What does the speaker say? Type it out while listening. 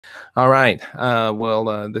All right.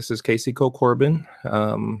 This is Casey Cole Corbin.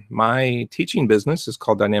 My teaching business is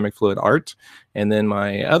called Dynamic Fluid Art. And then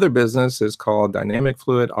my other business is called Dynamic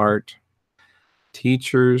Fluid Art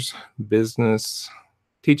Teachers Business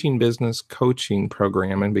Teaching Business Coaching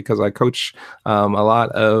Program. And because I coach a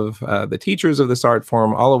lot of the teachers of this art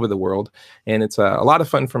form all over the world, and it's a lot of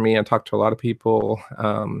fun for me. I talk to a lot of people,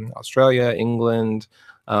 Australia, England,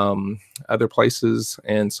 other places,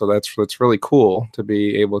 and so that's really cool to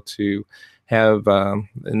be able to have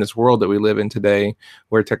in this world that we live in today,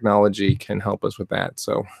 where technology can help us with that.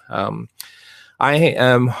 So I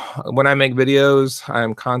am, when I make videos,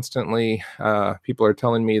 I'm constantly, people are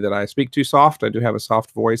telling me that I speak too soft. I do have a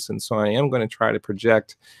soft voice, and so I am going to try to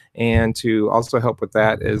project. And to also help with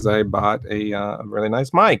that is I bought a really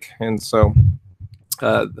nice mic. And so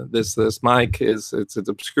this mic it's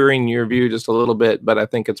obscuring your view just a little bit, but I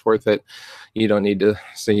think it's worth it. You don't need to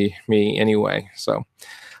see me anyway. So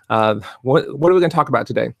what are we going to talk about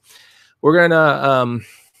today? We're going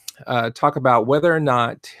to talk about whether or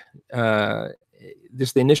not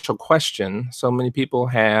just the initial question. So many people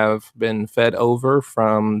have been fed over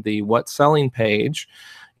from the What's Selling page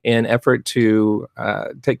in effort to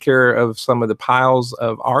take care of some of the piles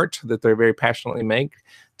of art that they're very passionately make,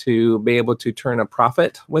 to be able to turn a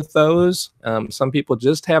profit with those. Some people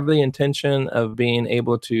just have the intention of being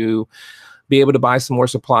able to buy some more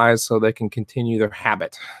supplies so they can continue their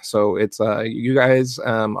habit. So it's you guys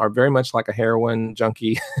are very much like a heroin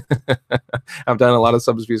junkie. I've done a lot of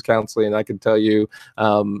substance abuse counseling, and I can tell you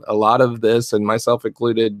a lot of this, and myself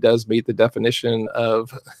included, does meet the definition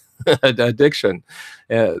of addiction.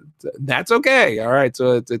 That's okay. All right.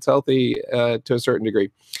 So it's healthy to a certain degree.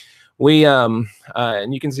 We and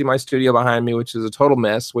you can see my studio behind me, which is a total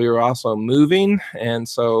mess. We were also moving, and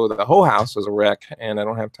so the whole house is a wreck, and I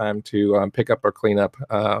don't have time to pick up or clean up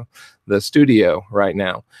the studio right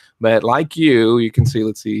now. But like you can see,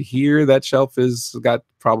 let's see here, that shelf is got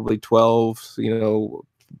probably 12,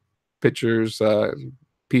 pictures,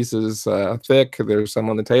 pieces thick. There's some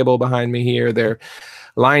on the table behind me here. They're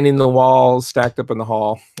lining the walls, stacked up in the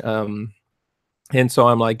hall. And so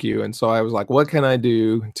I'm like you. And so I was like, what can I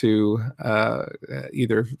do to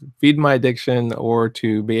either feed my addiction or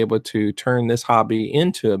to be able to turn this hobby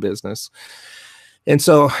into a business? And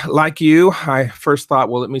so like you, I first thought,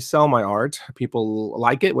 well, let me sell my art. People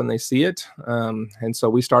like it when they see it. And so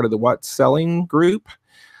we started the What's Selling group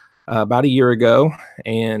about a year ago,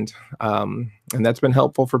 and that's been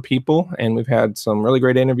helpful for people. And we've had some really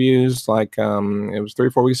great interviews. Like it was 3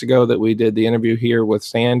 or 4 weeks ago that we did the interview here with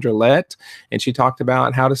Sandra Lett, and she talked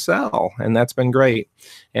about how to sell, and that's been great.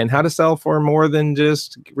 And how to sell for more than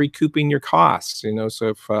just recouping your costs.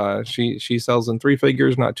 So if she sells in 3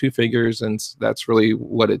 figures, not 2 figures, and that's really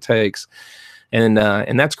what it takes. And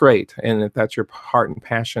that's great. And if that's your heart and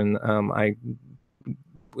passion, I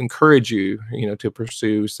encourage you, to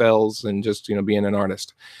pursue sales and just, being an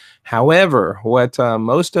artist. However, what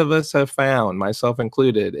most of us have found, myself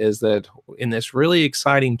included, is that in this really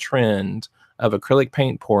exciting trend of acrylic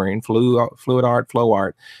paint pouring, fluid art, flow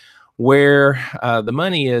art, where the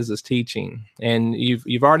money is teaching. And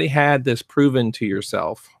you've already had this proven to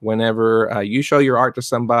yourself. Whenever you show your art to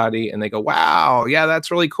somebody and they go, wow, yeah, that's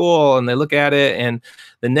really cool, and they look at it, and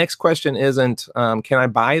the next question isn't, can I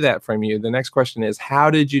buy that from you? The next question is, how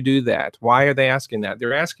did you do that? Why are they asking that?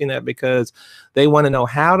 They're asking that because they want to know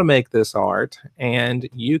how to make this art, and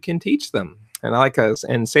you can teach them. And like us,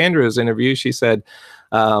 in Sandra's interview, she said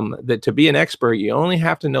that to be an expert, you only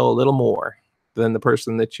have to know a little more than the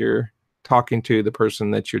person that you're talking to, the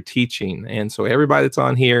person that you're teaching. And so everybody that's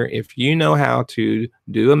on here, if you know how to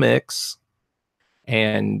do a mix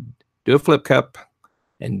and do a flip cup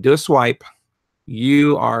and do a swipe,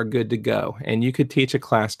 you are good to go. And you could teach a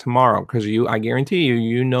class tomorrow, because I guarantee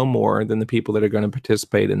you know more than the people that are going to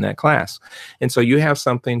participate in that class. And so you have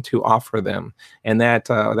something to offer them. And that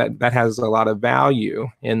has a lot of value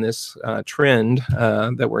in this trend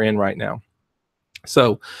that we're in right now.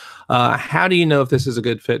 So how do you know if this is a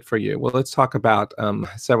good fit for you? Well, let's talk about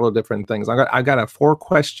several different things. I've got a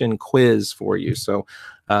 4-question quiz for you. So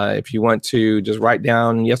if you want to just write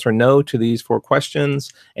down yes or no to these 4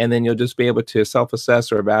 questions, and then you'll just be able to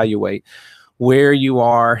self-assess or evaluate where you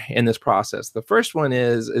are in this process. The first one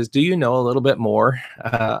is do you know a little bit more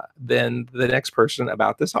than the next person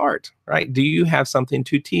about this art, right? Do you have something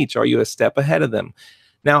to teach? Are you a step ahead of them?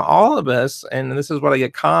 Now, all of us, and this is what I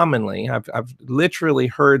get commonly, I've literally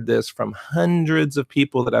heard this from hundreds of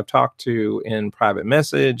people that I've talked to in private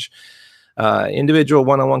message, individual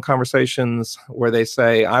one-on-one conversations where they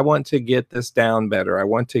say, I want to get this down better. I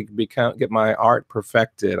want to get my art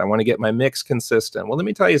perfected. I want to get my mix consistent. Well, let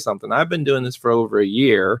me tell you something. I've been doing this for over a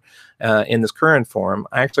year in this current form.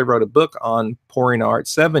 I actually wrote a book on pouring art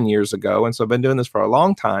 7 years ago. And so I've been doing this for a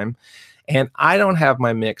long time. And I don't have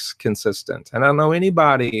my mix consistent. And I don't know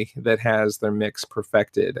anybody that has their mix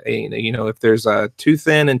perfected. You know, if there's a too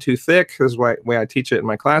thin and too thick, is the way I teach it in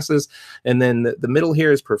my classes. And then the middle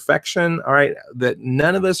here is perfection. All right, that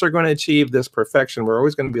none of us are going to achieve this perfection. We're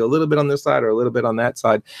always going to be a little bit on this side or a little bit on that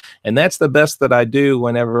side. And that's the best that I do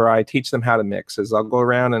whenever I teach them how to mix, is I'll go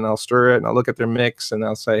around and I'll stir it and I'll look at their mix and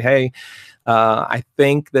I'll say, hey, I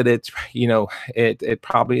think that it's, you know, it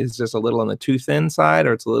probably is just a little on the too thin side,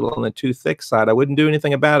 or it's a little on the too thick side. I wouldn't do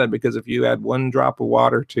anything about it, because if you add one drop of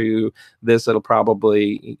water to this, it'll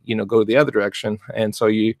probably, you know, go the other direction. And so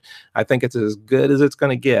I think it's as good as it's going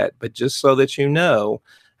to get. But just so that you know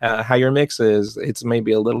how your mix is, it's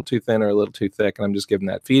maybe a little too thin or a little too thick. And I'm just giving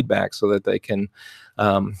that feedback so that they can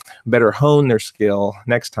better hone their skill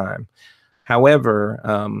next time. However,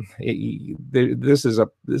 you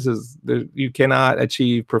cannot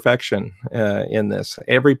achieve perfection in this.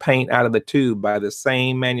 Every paint out of the tube by the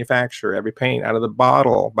same manufacturer, every paint out of the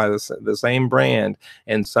bottle by the same brand,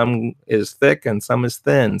 and some is thick and some is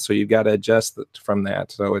thin. So you've got to adjust from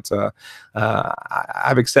that. So it's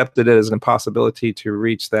I've accepted it as an impossibility to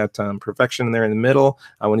reach that perfection there in the middle.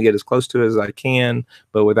 I want to get as close to it as I can,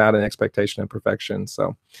 but without an expectation of perfection.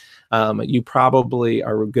 So you probably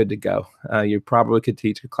are good to go. You probably could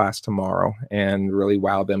teach a class tomorrow and really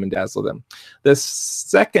wow them and dazzle them. The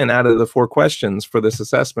second out of the 4 questions for this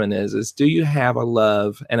assessment is do you have a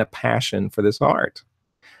love and a passion for this art?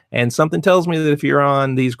 And something tells me that if you're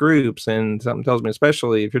on these groups, and something tells me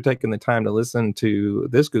especially if you're taking the time to listen to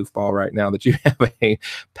this goofball right now, that you have a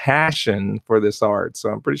passion for this art. So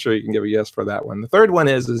I'm pretty sure you can give a yes for that one. The third one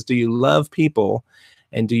is do you love people,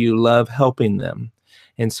 and do you love helping them?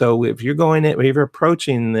 And so if you're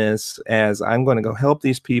approaching this as, I'm going to go help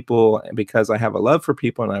these people because I have a love for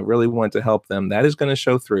people and I really want to help them, that is going to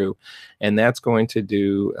show through, and that's going to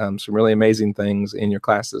do some really amazing things in your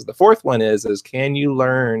classes. The fourth one is can you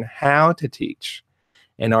learn how to teach,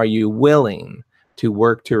 and are you willing to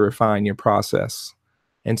work to refine your process?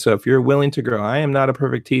 And so if you're willing to grow, I am not a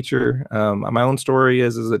perfect teacher. My own story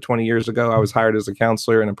is that 20 years ago, I was hired as a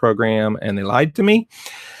counselor in a program and they lied to me.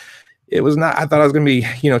 It was not, I thought I was going to be,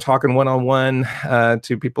 you know, talking one-on-one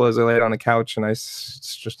to people as they laid on the couch. And I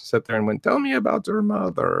just sat there and went, tell me about your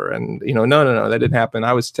mother. And, you know, no, that didn't happen.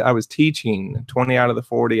 I was teaching 20 out of the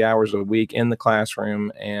 40 hours a week in the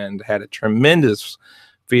classroom and had a tremendous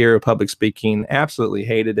fear of public speaking, absolutely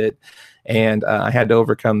hated it. And I had to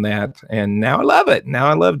overcome that. And now I love it. Now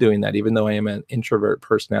I love doing that, even though I am an introvert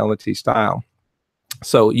personality style.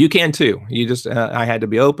 So you can too. You just, I had to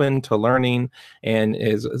be open to learning, and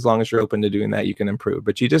as long as you're open to doing that, you can improve.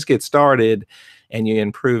 But you just get started and you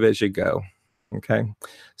improve as you go. Okay.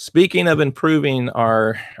 Speaking of improving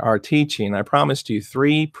our teaching, I promised you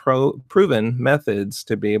 3 proven methods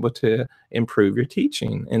to be able to improve your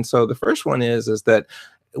teaching. And so the first one is that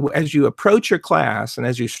as you approach your class and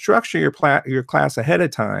as you structure your class ahead of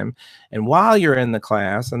time, and while you're in the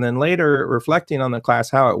class, and then later reflecting on the class,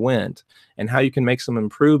 how it went and how you can make some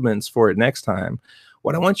improvements for it next time,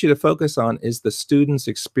 what I want you to focus on is the student's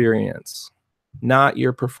experience, not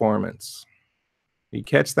your performance. You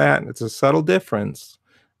catch that? It's a subtle difference,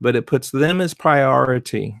 but it puts them as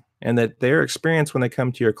priority, and that their experience when they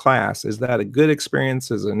come to your class, is that a good experience?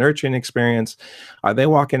 Is it a nurturing experience? Are they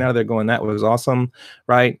walking out of there going, that was awesome,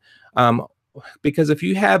 right? Because if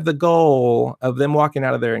you have the goal of them walking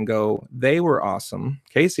out of there and go, they were awesome,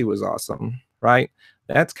 Casey was awesome, right?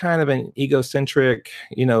 That's kind of an egocentric,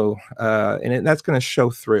 you know, and that's going to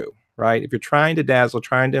show through, right? If you're trying to dazzle,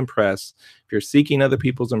 trying to impress, if you're seeking other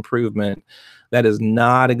people's improvement, that is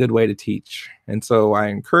not a good way to teach. And so I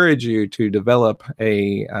encourage you to develop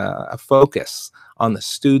a focus on the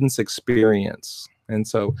student's experience. And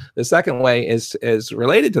so the second way is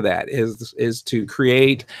related to that, is to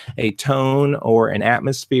create a tone or an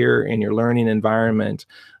atmosphere in your learning environment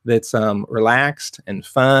that's relaxed and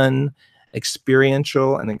fun,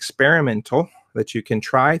 experiential and experimental, that you can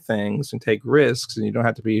try things and take risks, and you don't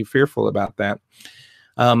have to be fearful about that.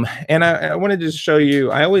 And I wanted to show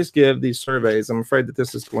you, I always give these surveys. I'm afraid that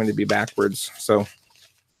this is going to be backwards. So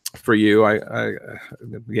for you,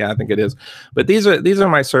 yeah, I think it is. But these are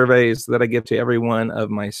my surveys that I give to every one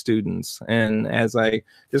of my students. And as I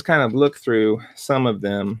just kind of look through some of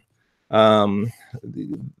them,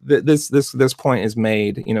 this point is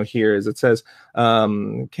made, you know, here is it says,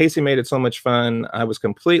 Casey made it so much fun. I was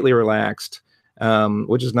completely relaxed.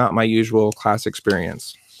 which is not my usual class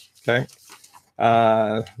experience. Okay.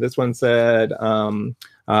 This one said,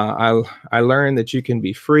 I learned that you can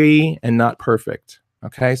be free and not perfect.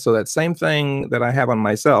 Okay, so that same thing that I have on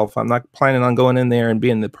myself, I'm not planning on going in there and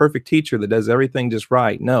being the perfect teacher that does everything just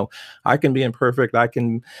right. No, I can be imperfect. I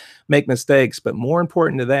can make mistakes, but more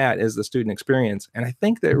important to that is the student experience. And I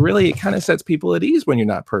think that really it kind of sets people at ease when you're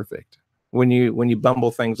not perfect. When you bumble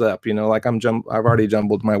things up, like I've already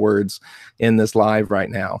jumbled my words in this live right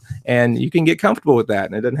now, and you can get comfortable with that.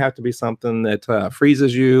 And it doesn't have to be something that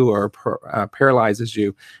freezes you or paralyzes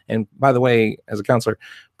you. And by the way, as a counselor,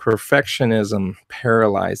 perfectionism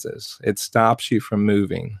paralyzes. It stops you from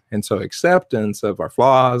moving. And so acceptance of our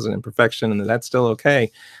flaws and imperfection, and that's still okay.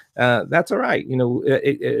 That's all right.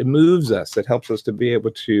 It moves us. It helps us to be able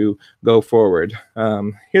to go forward.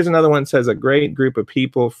 Here's another one that says a great group of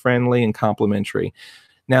people, friendly and complimentary.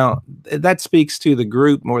 Now, that speaks to the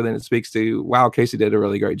group more than it speaks to, wow, Casey did a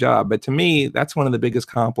really great job. But to me, that's one of the biggest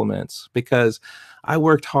compliments, because I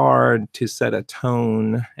worked hard to set a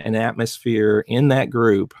tone and atmosphere in that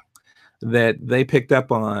group that they picked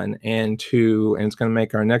up on, and it's going to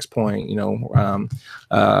make our next point,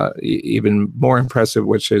 even more impressive,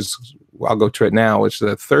 which is, I'll go to it now, which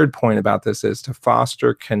the third point about this is to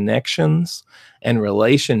foster connections and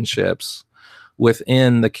relationships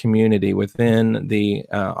within the community, within the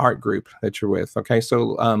art group that you're with. Okay,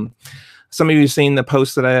 so some of you have seen the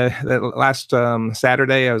post that last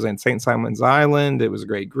Saturday, I was in St. Simon's Island. It was a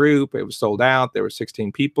great group. It was sold out. There were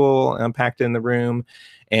 16 people packed in the room,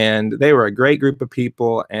 and they were a great group of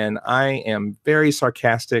people. And I am very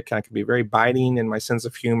sarcastic. I can be very biting in my sense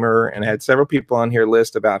of humor. And I had several people on here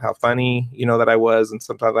list about how funny, that I was. And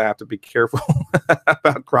sometimes I have to be careful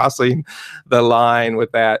about crossing the line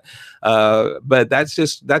with that. But that's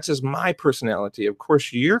just my personality. Of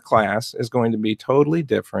course, your class is going to be totally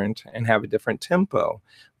different and have a different tempo,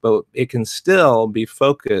 but it can still be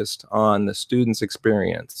focused on the student's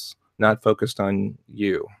experience, not focused on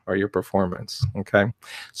you or your performance. Okay.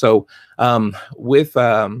 So with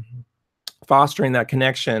fostering that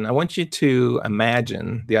connection, I want you to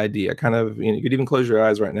imagine the idea, kind of, you could even close your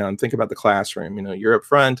eyes right now and think about the classroom. You're up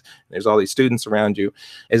front, there's all these students around you,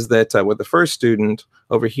 is that with the first student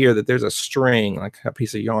over here, that there's a string, like a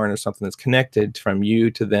piece of yarn or something that's connected from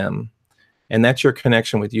you to them. And that's your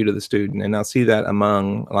connection with you to the student. And I'll see that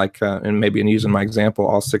among, and maybe in using my example,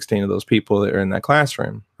 all 16 of those people that are in that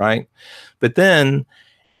classroom, right? But then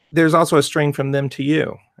there's also a string from them to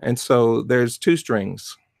you. And so there's two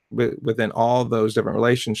strings within all those different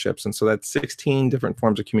relationships. And so that's 16 different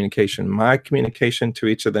forms of communication. My communication to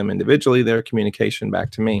each of them individually, their communication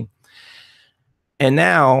back to me. And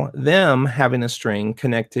now them having a string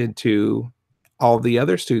connected to all the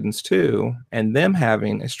other students too, and them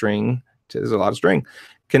having a string, there's a lot of string,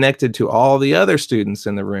 connected to all the other students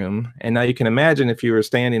in the room. And now you can imagine if you were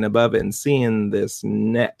standing above it and seeing this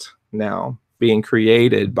net now being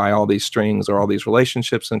created by all these strings or all these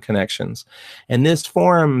relationships and connections. And this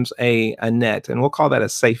forms a net, and we'll call that a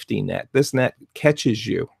safety net. This net catches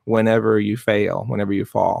you whenever you fail, whenever you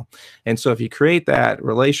fall. And so if you create that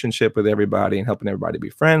relationship with everybody and helping everybody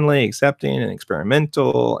be friendly, accepting, and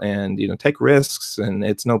experimental, and take risks, and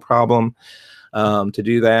it's no problem to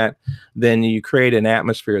do that, then you create an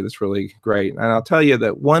atmosphere that's really great. And I'll tell you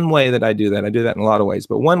that one way that I do that in a lot of ways,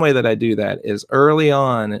 but one way that I do that is early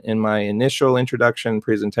on in my initial introduction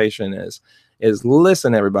presentation is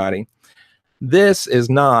listen, everybody, this is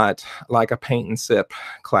not like a paint and sip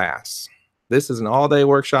class. This is an all-day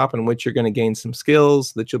workshop in which you're going to gain some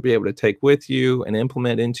skills that you'll be able to take with you and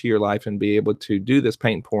implement into your life and be able to do this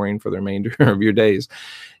paint pouring for the remainder of your days.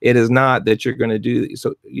 It is not that you're going to do,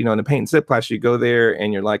 so, in a paint and sip class, you go there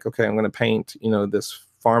and you're like, okay, I'm going to paint, this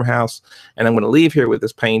farmhouse, and I'm going to leave here with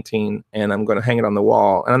this painting and I'm going to hang it on the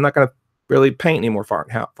wall. And I'm not going to really paint any more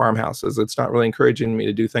farmhouses. It's not really encouraging me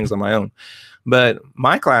to do things on my own. But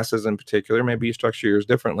my classes in particular, maybe you structure yours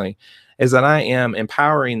differently, is that I am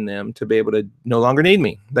empowering them to be able to no longer need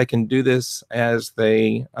me. They can do this as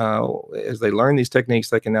they learn these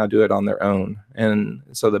techniques. They can now do it on their own. And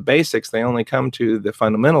so the basics, they only come to the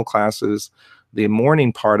fundamental classes, the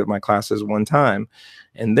morning part of my classes one time.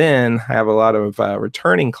 And then I have a lot of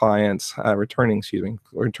returning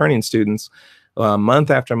students month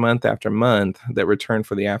after month after month that return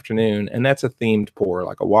for the afternoon. And that's a themed pour,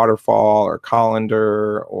 like a waterfall or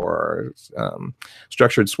colander or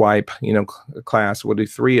structured swipe, class. We'll do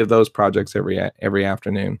 3 of those projects every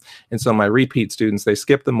afternoon. And so my repeat students, they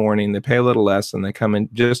skip the morning, they pay a little less, and they come in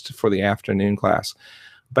just for the afternoon class.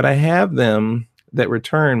 But I have them that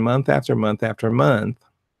return month after month after month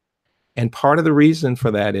And part of the reason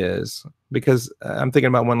for that is because I'm thinking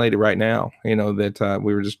about one lady right now, that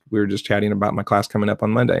we were just chatting about my class coming up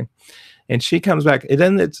on Monday. And she comes back, and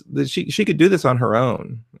then she could do this on her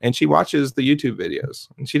own, and she watches the YouTube videos,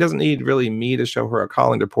 and she doesn't need really me to show her a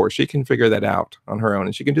calendar report. She can figure that out on her own,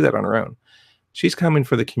 and she can do that on her own. She's coming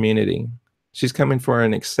for the community. She's coming for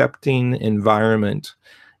an accepting environment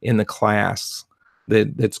in the class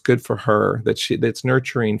that's good for her, that's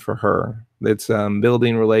nurturing for her, that's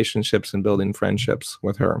building relationships and building friendships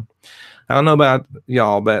with her. I don't know about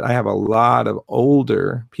y'all, but I have a lot of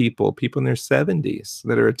older people in their 70s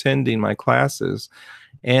that are attending my classes.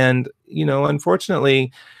 And,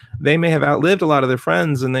 unfortunately, they may have outlived a lot of their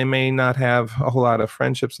friends, and they may not have a whole lot of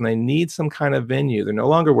friendships, and they need some kind of venue. They're no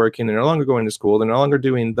longer working. They're no longer going to school. They're no longer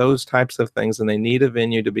doing those types of things. And they need a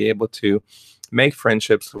venue to be able to make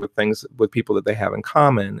friendships with people that they have in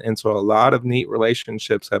common. And so a lot of neat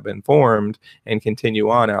relationships have been formed and continue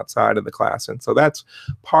on outside of the class. And so that's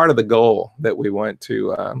part of the goal that we want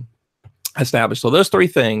to establish. So those three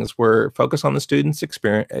things were focus on the student's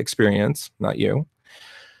experience, not you.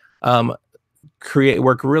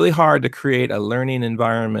 Work really hard to create a learning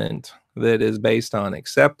environment that is based on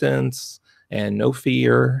acceptance and no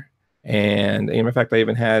fear. And in fact, I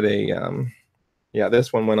even had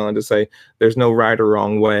this one went on to say, there's no right or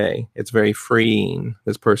wrong way. It's very freeing.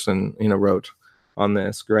 This person, wrote on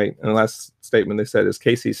this. Great. And the last statement they said is,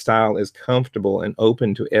 Casey's style is comfortable and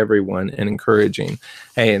open to everyone and encouraging.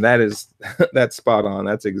 Hey, that's spot on.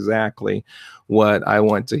 That's exactly what I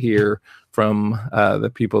want to hear from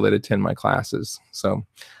the people that attend my classes. So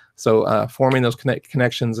forming those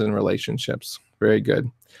connections and relationships. Very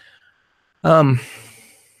good.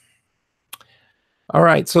 All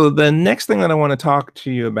right, so the next thing that I want to talk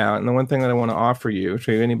to you about, and the one thing that I want to offer you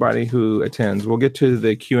to anybody who attends, we'll get to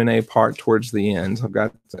the Q&A part towards the end.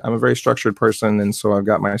 I'm a very structured person, and so I've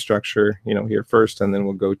got my structure, here first, and then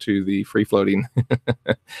we'll go to the free-floating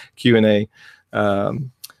Q&A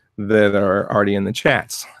that are already in the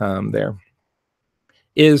chats there.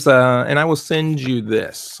 And I will send you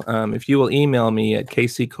this. If you will email me at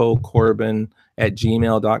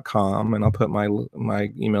caseycolecorbin@gmail.com, and I'll put my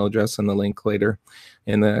email address in the link later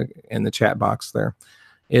in the chat box there.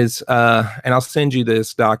 And I'll send you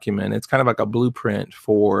this document. It's kind of like a blueprint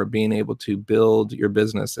for being able to build your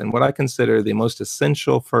business, and what I consider the most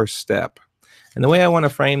essential first step. And the way I want to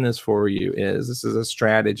frame this for you is this is a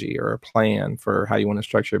strategy or a plan for how you want to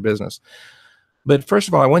structure your business. But first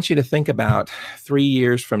of all, I want you to think about 3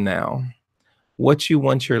 years from now, what you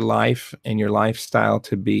want your life and your lifestyle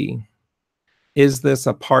to be. Is this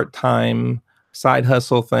a part-time side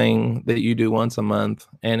hustle thing that you do once a month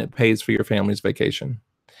and it pays for your family's vacation?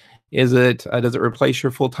 Does it replace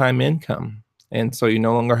your full-time income? And so you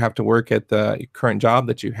no longer have to work at the current job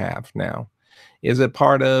that you have now. Is it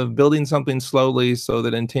part of building something slowly so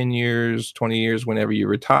that in 10 years, 20 years, whenever you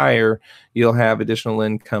retire, you'll have additional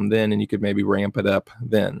income then, and you could maybe ramp it up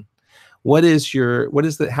then? How does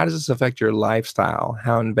this affect your lifestyle?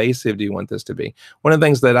 How invasive do you want this to be? One of the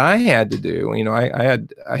things that I had to do, I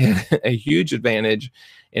had a huge advantage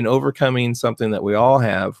in overcoming something that we all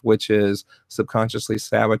have, which is subconsciously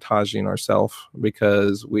sabotaging ourselves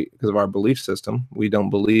because of our belief system. We don't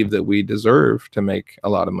believe that we deserve to make a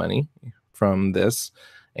lot of money from this,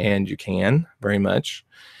 and you can very much.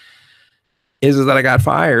 Is that I got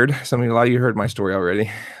fired. A lot of you heard my story already.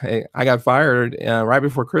 I got fired right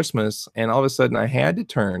before Christmas, and all of a sudden I had to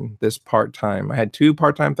turn this part-time. I had 2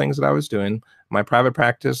 part-time things that I was doing, my private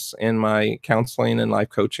practice and my counseling and life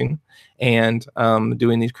coaching, and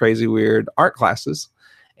doing these crazy weird art classes.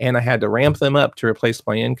 And I had to ramp them up to replace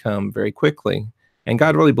my income very quickly. And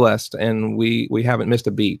God really blessed, and we haven't missed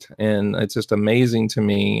a beat. And it's just amazing to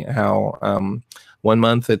me how 1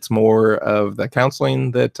 month it's more of the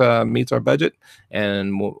counseling that meets our budget,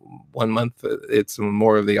 and 1 month it's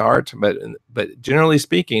more of the art. But generally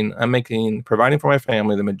speaking, providing for my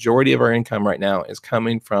family. The majority of our income right now is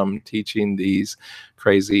coming from teaching these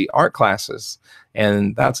crazy art classes.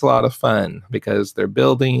 And that's a lot of fun because they're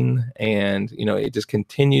building, and it just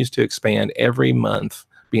continues to expand every month,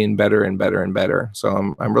 being better and better and better.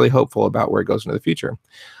 So I'm really hopeful about where it goes into the future.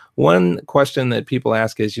 One question that people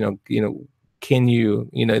ask is, can you,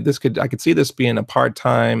 I could see this being a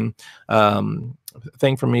part-time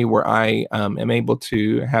thing for me where I am able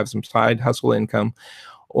to have some side hustle income,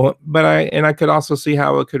 but I could also see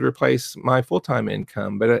how it could replace my full-time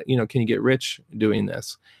income. But can you get rich doing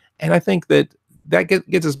this? And I think that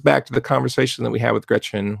gets us back to the conversation that we had with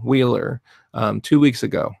Gretchen Wheeler 2 weeks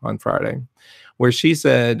ago on Friday, where she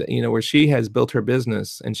said, where she has built her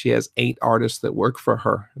business and she has 8 artists that work for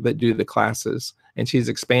her that do the classes. And she's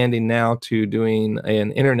expanding now to doing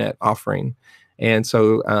an internet offering. And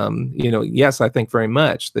so, yes, I think very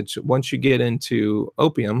much that once you get into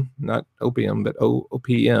opium, not opium, but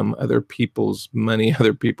OPM, other people's money,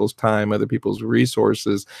 other people's time, other people's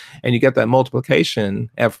resources, and you get that multiplication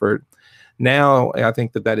effort, now I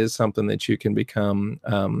think that is something that you can become,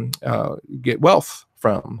 get wealth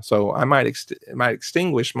from. So I might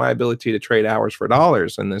extinguish my ability to trade hours for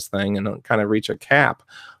dollars in this thing and kind of reach a cap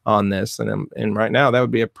on this. And right now that would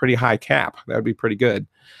be a pretty high cap. That would be pretty good.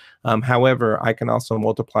 However, I can also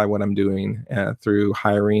multiply what I'm doing through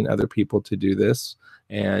hiring other people to do this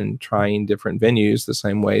and trying different venues the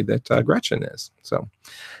same way that Gretchen is. So,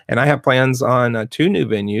 and I have plans on 2 new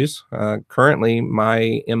venues. Currently,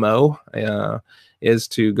 my MO is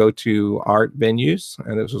to go to art venues.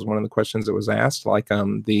 And this was one of the questions that was asked, like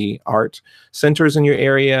the art centers in your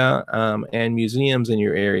area and museums in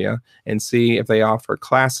your area, and see if they offer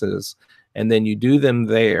classes. And then you do them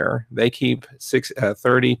there. They keep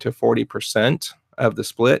 30 to 40% of the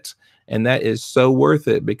split. And that is so worth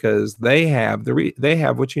it because they have they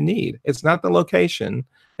have what you need. It's not the location.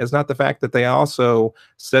 It's not the fact that they also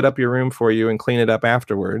set up your room for you and clean it up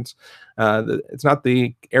afterwards. It's not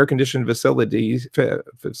the air-conditioned facilities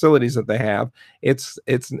that they have. It's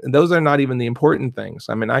those are not even the important things.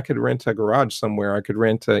 I mean, I could rent a garage somewhere. I could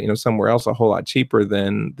rent somewhere else a whole lot cheaper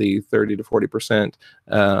than the 30 to 40%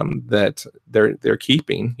 that they're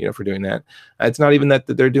keeping for doing that. It's not even that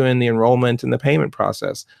they're doing the enrollment and the payment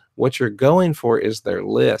process. What you're going for is their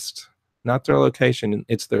list, not their location.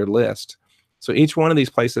 It's their list. So each one of these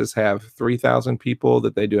places have 3,000 people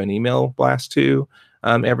that they do an email blast to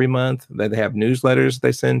every month, that they have newsletters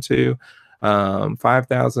they send to,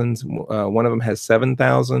 5,000. One of them has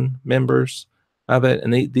 7,000 members of it.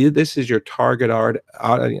 And this is your target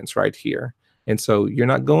audience right here. And so you're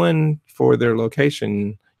not going for their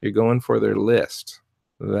location, you're going for their list.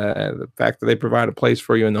 The fact that they provide a place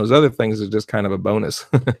for you and those other things is just kind of a bonus.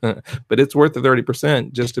 But it's worth the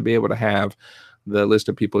 30% just to be able to have the list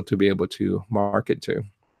of people to be able to market to.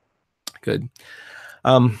 Good.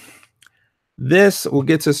 This will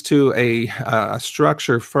get us to a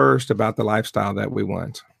structure first about the lifestyle that we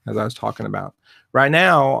want, as I was talking about. Right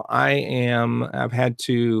now, I've had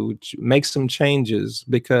to make some changes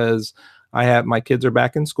because my kids are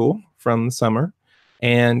back in school from the summer,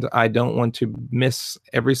 and I don't want to miss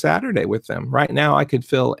every Saturday with them. Right now, I could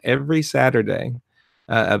fill every Saturday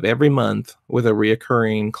of every month with a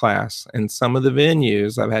reoccurring class. And some of the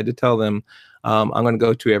venues, I've had to tell them, I'm going to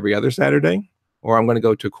go to every other Saturday, or I'm going to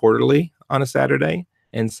go to quarterly on a Saturday.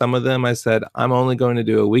 And some of them I said, I'm only going to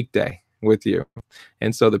do a weekday with you.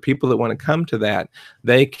 And so the people that want to come to that,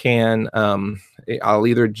 they can, I'll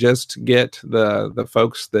either just get the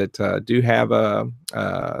folks that do have a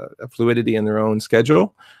fluidity in their own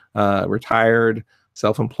schedule, retired,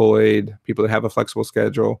 self-employed, people that have a flexible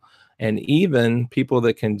schedule, and even people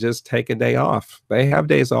that can just take a day off. They have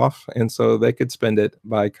days off, and so they could spend it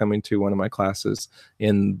by coming to one of my classes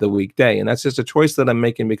in the weekday. And that's just a choice that I'm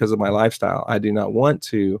making because of my lifestyle. I do not want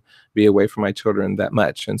to be away from my children that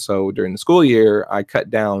much. And so during the school year, I cut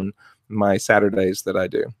down my Saturdays that I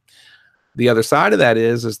do. The other side of that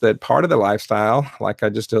is that part of the lifestyle, like I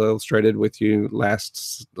just illustrated with you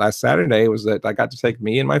last Saturday, was that I got to take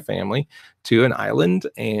me and my family to an island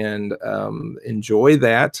and enjoy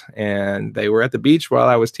that. And they were at the beach while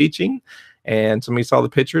I was teaching. And somebody saw the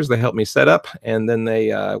pictures, they helped me set up, and then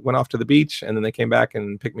they went off to the beach, and then they came back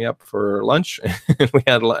and picked me up for lunch. We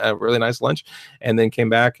had a really nice lunch, and then came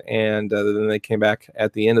back, and then they came back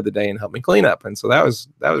at the end of the day and helped me clean up. And so that was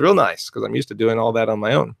real nice because I'm used to doing all that on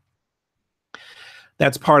my own.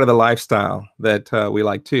 That's part of the lifestyle that we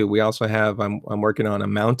like too. We also have, I'm working on a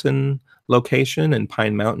mountain location in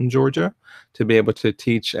Pine Mountain, Georgia, to be able to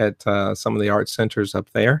teach at some of the art centers up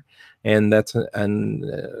there. And that's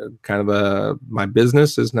kind of my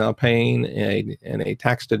business is now paying in a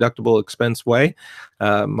tax deductible expense way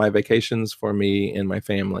my vacations for me and my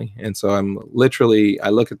family. And so I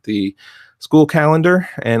look at the school calendar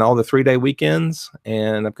and all the 3-day weekends,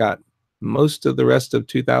 and I've got most of the rest of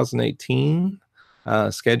 2018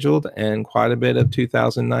 scheduled, and quite a bit of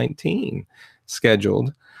 2019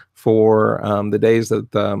 scheduled for the days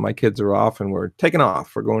that my kids are off and we're taking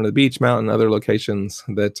off. We're going to the beach, mountain, other locations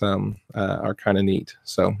that are kind of neat.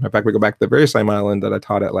 So in fact, we go back to the very same island that I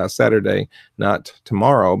taught at last Saturday, not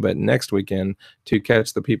tomorrow, but next weekend, to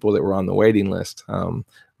catch the people that were on the waiting list.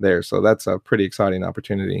 there. So that's a pretty exciting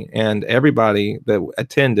opportunity. And everybody that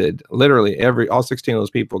attended, literally all 16 of those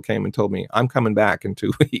people came and told me, I'm coming back in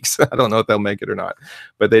 2 weeks. I don't know if they'll make it or not,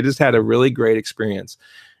 but they just had a really great experience.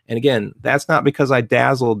 And again, that's not because I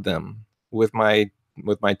dazzled them with my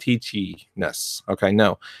teachiness. Okay,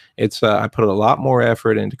 no, it's I put a lot more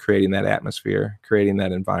effort into creating that atmosphere, creating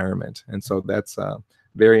that environment, and so that's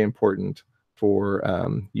very important for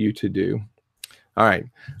you to do. All right.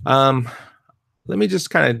 Let me just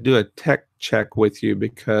kind of do a tech check with you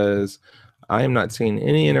because I am not seeing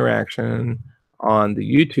any interaction on the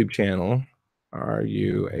YouTube channel. Are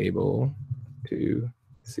you able to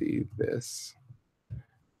see this?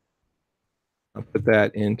 I'll put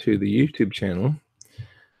that into the YouTube channel.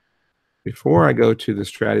 Before I go to the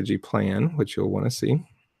strategy plan, which you'll want to see,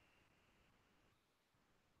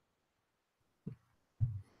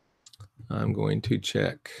 I'm going to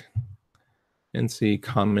check and see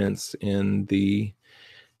comments in the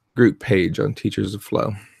group page on Teachers of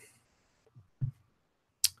Flow.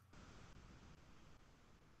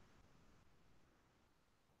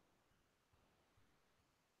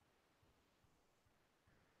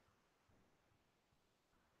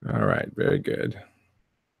 All right, very good.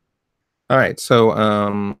 All right, so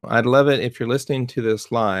I'd love it if you're listening to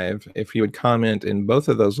this live, if you would comment in both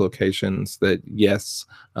of those locations that yes,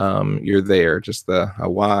 you're there. Just a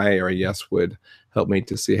Y or a yes would help me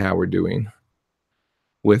to see how we're doing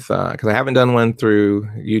with, because I haven't done one through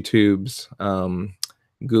YouTube's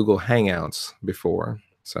Google Hangouts before.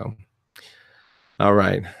 So, all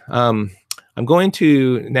right. I'm going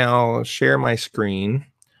to now share my screen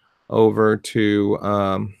over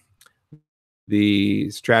to the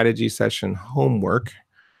strategy session homework,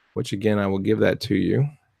 which again, I will give that to you.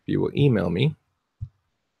 You will email me.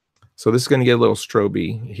 So this is going to get a little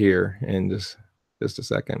stroby here in just a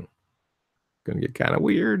second. Going to get kind of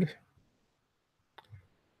weird.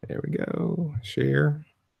 There we go. Share.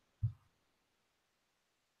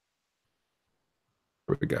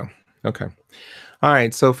 There we go. Okay. All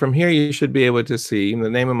right. So from here, you should be able to see the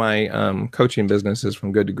name of my coaching business is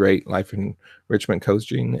From Good to Great Life Enrichment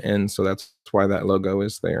Coaching. And so that's why that logo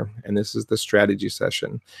is there. And this is the strategy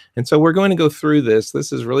session. And so we're going to go through this.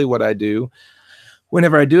 This is really what I do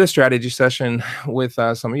whenever I do a strategy session with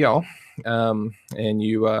some of y'all. And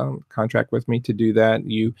you contract with me to do that.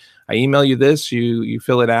 I email you this, you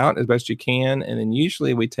fill it out as best you can. And then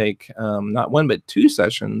usually we take not one, but 2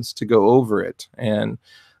 sessions to go over it. And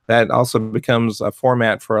that also becomes a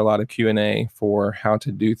format for a lot of Q&A for how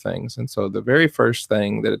to do things. And so the very first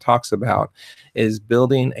thing that it talks about is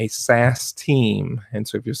building a SaaS team. And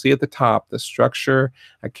so if you see at the top, the structure,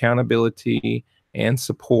 accountability, and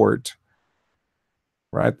support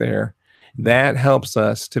right there, that helps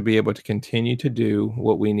us to be able to continue to do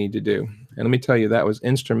what we need to do. And let me tell you, that was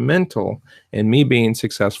instrumental in me being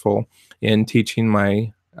successful in teaching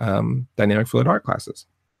my dynamic fluid art classes.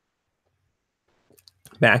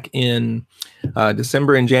 Back in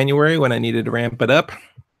December and January, when I needed to ramp it up,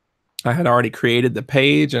 I had already created the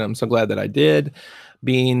page, and I'm so glad that I did.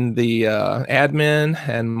 Being the admin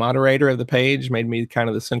and moderator of the page made me kind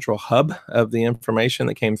of the central hub of the information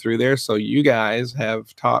that came through there. So you guys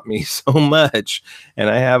have taught me so much, and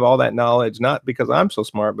I have all that knowledge, not because I'm so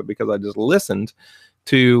smart, but because I just listened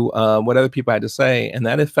to what other people had to say, and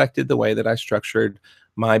that affected the way that I structured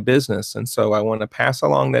my business. And so I want to pass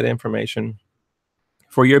along that information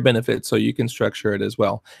for your benefit so you can structure it as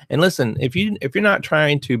well. And listen, if you're not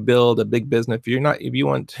trying to build a big business, if you're not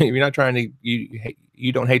trying to,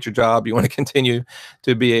 you don't hate your job, you want to continue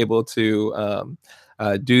to be able to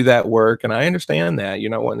do that work. And I understand that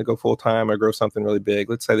you're not wanting to go full time or grow something really big.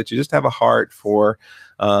 Let's say that you just have a heart for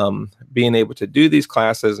being able to do these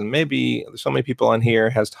classes. And maybe so many people on here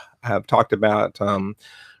have talked about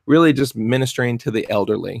really just ministering to the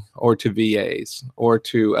elderly or to VAs or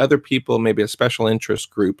to other people, maybe a special interest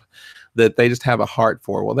group that they just have a heart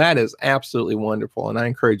for. Well, that is absolutely wonderful, and I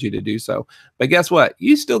encourage you to do so. But guess what?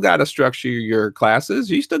 You still got to structure your classes.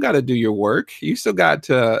 You still got to do your work. You still got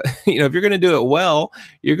to, if you're going to do it well,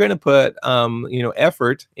 you're going to put,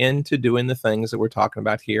 effort into doing the things that we're talking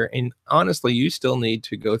about here. And honestly, you still need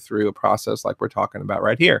to go through a process like we're talking about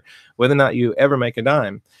right here, whether or not you ever make a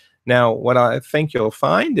dime. Now, what I think you'll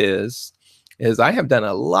find is I have done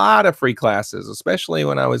a lot of free classes, especially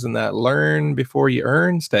when I was in that learn before you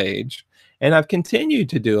earn stage. And I've continued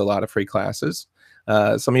to do a lot of free classes.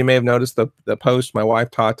 Some of you may have noticed the post. My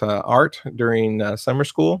wife taught art during summer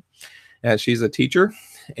school. She's a teacher.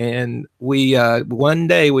 And we one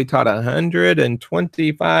day we taught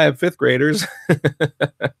 125 fifth graders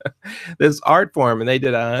this art form, and they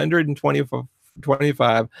did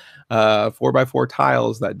 125 4x4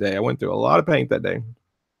 tiles that day. I went through a lot of paint that day.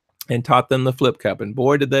 and taught them the flip cup, and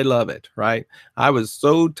boy, did they love it, right? I was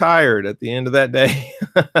so tired at the end of that day.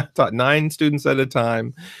 I taught 9 students at a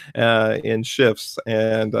time in shifts,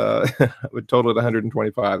 and it totaled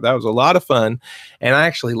 125. That was a lot of fun, and I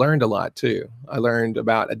actually learned a lot too. I learned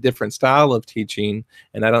about a different style of teaching,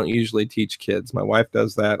 and I don't usually teach kids. My wife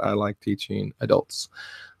does that. I like teaching adults.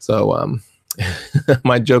 So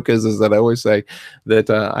my joke is that I always say that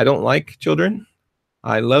I don't like children.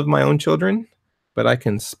 I love my own children, but I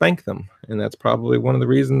can spank them, and that's probably one of the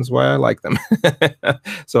reasons why I like them.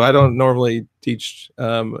 So I don't normally teach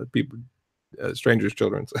people, strangers'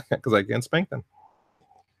 children, because I can spank them.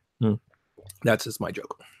 That's just my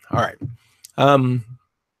joke. All right.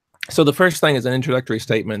 So the first thing is an introductory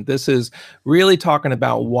statement. This is really talking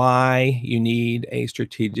about why you need a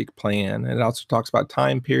strategic plan. And it also talks about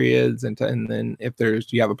time periods, and then if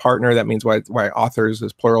you have a partner, that means why authors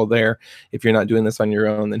is plural there. If you're not doing this on your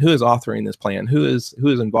own, then who is authoring this plan? Who is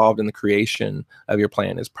involved in the creation of your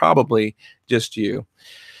plan? Is probably just you.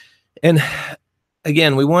 And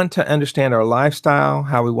again, we want to understand our lifestyle,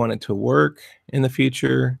 how we want it to work in the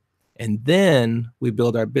future, and then we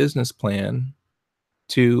build our business plan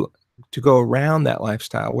to go around that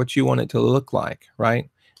lifestyle, what you want it to look like, right?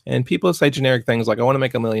 And people say generic things like, I want to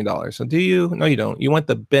make $1 million. So do you? No, you don't. You want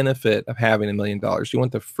the benefit of having $1 million. You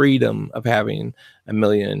want the freedom of having $1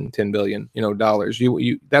 million, 10 billion, dollars.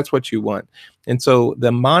 That's what you want. And so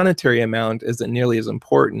the monetary amount isn't nearly as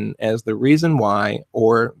important as the reason why,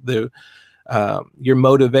 or your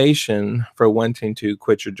motivation for wanting to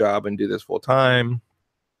quit your job and do this full time,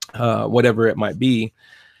 whatever it might be.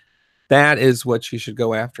 That is what you should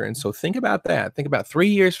go after. And so think about that. Think about 3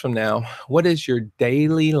 years from now. What does your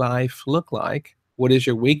daily life look like? What does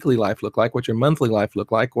your weekly life look like? What's your monthly life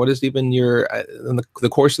look like? What is even your in the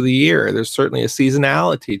course of the year? There's certainly a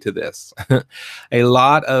seasonality to this. A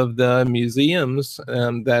lot of the museums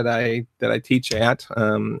that I teach at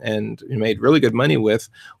and made really good money with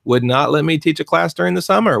would not let me teach a class during the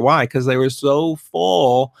summer. Why? Because they were so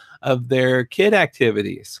full of their kid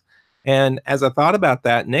activities. And as I thought about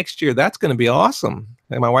that, next year, that's going to be awesome.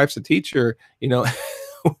 And my wife's a teacher,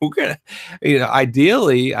 we're gonna,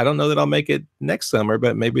 ideally, I don't know that I'll make it next summer,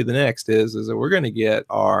 but maybe the next is that we're going to get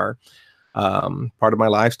our part of my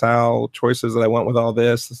lifestyle choices that I want with all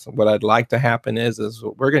this. What I'd like to happen is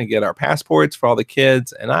we're going to get our passports for all the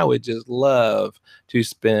kids, and I would just love to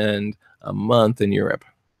spend a month in Europe,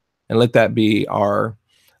 and let that be our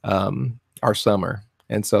summer.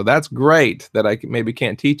 And so that's great that I maybe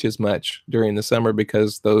can't teach as much during the summer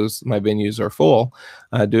because my venues are full,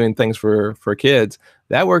 doing things for kids.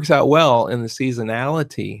 That works out well in the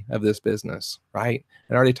seasonality of this business, right?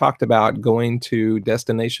 I already talked about going to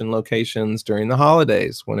destination locations during the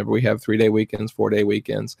holidays, whenever we have 3-day weekends, 4-day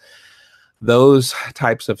weekends. Those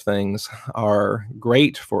types of things are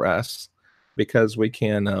great for us because we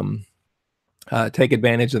can take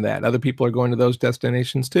advantage of that. Other people are going to those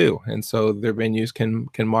destinations too, and so their venues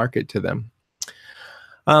can market to them.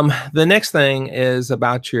 The next thing is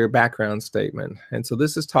about your background statement, and so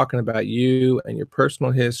this is talking about you and your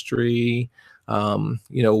personal history.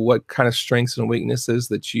 What kind of strengths and weaknesses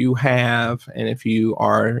that you have, and if you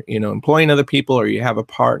are employing other people or you have a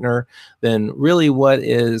partner, then really what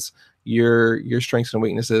is your strengths and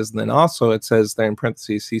weaknesses. And then also it says there in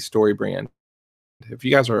parentheses, see Story Brand. If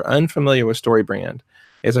you guys are unfamiliar with Story Brand,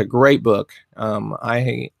 it's a great book.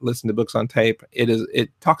 I listen to books on tape. It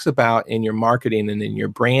talks about in your marketing and in your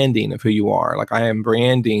branding of who you are. Like, I am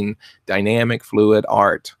branding dynamic fluid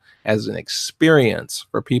art as an experience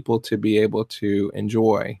for people to be able to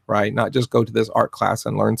enjoy, right? Not just go to this art class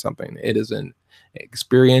and learn something. It is an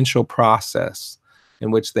experiential process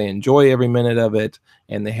in which they enjoy every minute of it,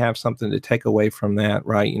 and they have something to take away from that,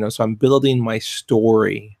 right? So I'm building my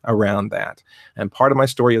story around that. And part of my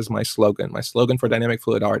story is my slogan. My slogan for dynamic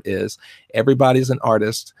fluid art is, everybody's an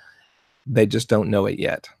artist, they just don't know it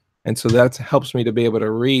yet. And so that helps me to be able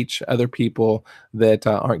to reach other people that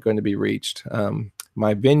aren't going to be reached.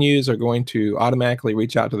 My venues are going to automatically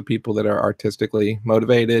reach out to the people that are artistically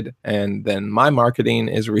motivated. And then my marketing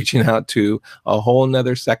is reaching out to a whole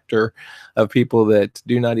nother sector of people that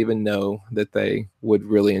do not even know that they would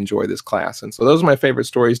really enjoy this class. And so those are my favorite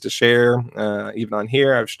stories to share. Even on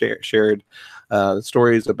here, I've shared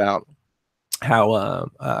stories about how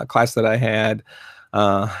a class that I had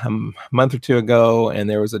a month or two ago, and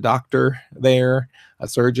there was a doctor there, a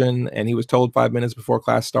surgeon, and he was told 5 minutes before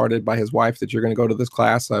class started by his wife that, you're going to go to this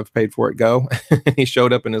class, I've paid for it, go. He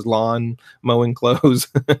showed up in his lawn mowing clothes,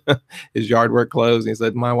 his yard work clothes, and he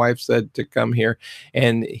said, my wife said to come here,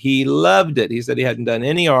 and he loved it. He said he hadn't done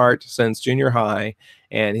any art since junior high,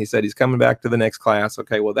 and he said he's coming back to the next class.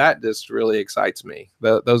 Okay, well, that just really excites me.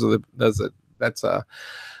 That's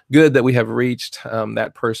good that we have reached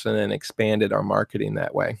that person and expanded our marketing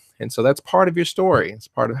that way. And so that's part of your story. It's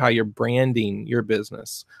part of how you're branding your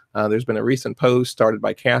business. There's been a recent post started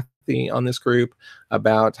by Kathy on this group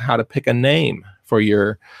about how to pick a name for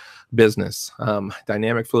your business.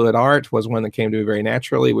 Dynamic fluid art was one that came to me very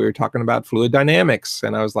naturally. We were talking about fluid dynamics,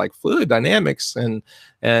 and I was like, fluid dynamics, and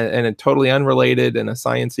a totally unrelated and a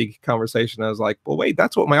sciencey conversation. I was like, well, wait,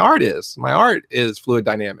 that's what my art is. My art is fluid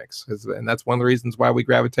dynamics, and that's one of the reasons why we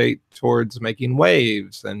gravitate towards making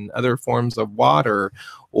waves and other forms of water,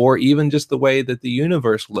 or even just the way that the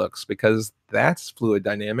universe looks, because that's fluid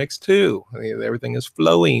dynamics too. I mean, everything is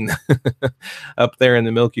flowing up there in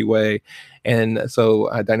the Milky Way. And so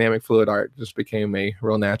dynamic fluid art just became a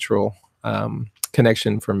real natural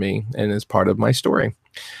connection for me and is part of my story.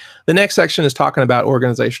 The next section is talking about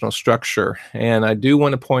organizational structure. And I do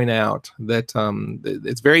want to point out that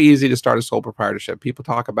it's very easy to start a sole proprietorship. People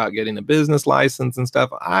talk about getting a business license and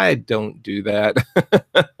stuff. I don't do that.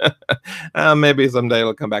 Maybe someday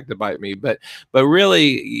it'll come back to bite me. But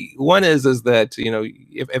really, one is that, you know,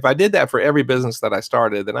 if I did that for every business that I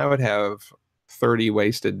started, then I would have 30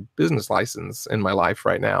 wasted business license in my life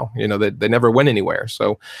right now, you know, that they never went anywhere.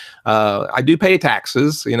 So I do pay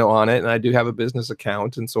taxes, you know, on it, and I do have a business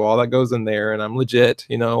account, and so all that goes in there, and I'm legit,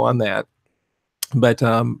 you know, on that. But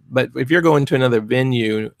if you're going to another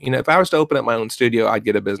venue, you know, if I was to open up my own studio, I'd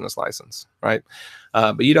get a business license, right?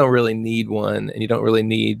 But you don't really need one, and you don't really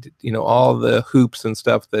need, you know, all the hoops and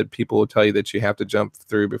stuff that people will tell you that you have to jump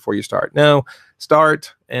through before you start. No,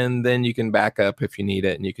 start, and then you can back up if you need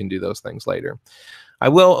it, and you can do those things later. I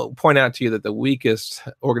will point out to you that the weakest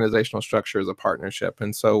organizational structure is a partnership.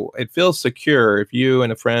 And so it feels secure if you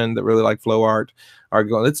and a friend that really like flow art are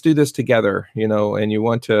going, let's do this together, you know, and you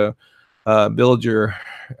want to build your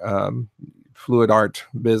fluid art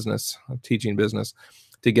business, teaching business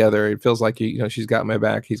together. It feels like, you know, she's got my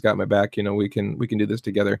back, he's got my back, you know, we can do this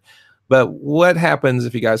together. But what happens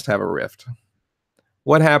if you guys have a rift?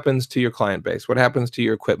 What happens to your client base? What happens to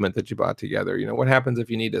your equipment that you bought together? You know, what happens if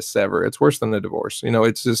you need to sever? It's worse than a divorce. You know,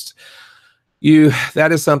 it's just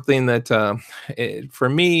that is something that for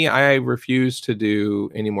me, I refuse to do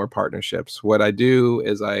any more partnerships. What I do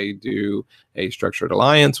is I do a structured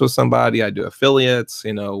alliance with somebody. I do affiliates.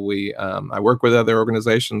 You know, I work with other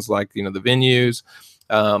organizations like, you know, the venues.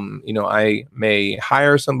 You know, I may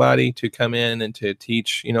hire somebody to come in and to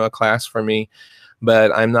teach, you know, a class for me.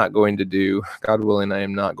 But I'm not going to do, God willing, I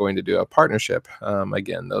am not going to do a partnership.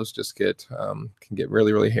 Again, those just can get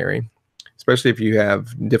really, really hairy, especially if you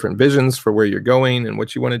have different visions for where you're going and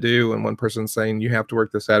what you want to do. And one person's saying, you have to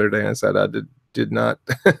work this Saturday. And I said, I did not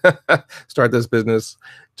start this business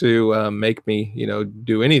to make me, you know,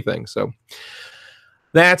 do anything. So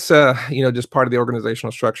that's, you know, just part of the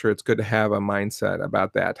organizational structure. It's good to have a mindset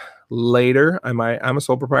about that. Later, I'm a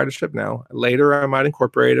sole proprietorship now. Later, I might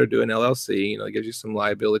incorporate or do an LLC. You know, it gives you some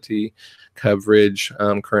liability coverage.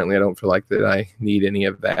 Currently, I don't feel like that I need any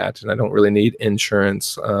of that, and I don't really need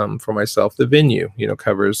insurance for myself. The venue, you know,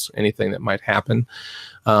 covers anything that might happen.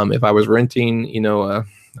 If I was renting, you know,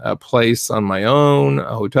 a place on my own,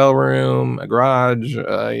 a hotel room, a garage,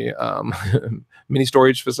 mini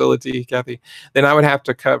storage facility, Kathy, then I would have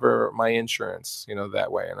to cover my insurance, you know,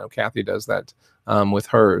 that way. I know Kathy does that with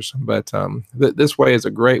hers, but this way is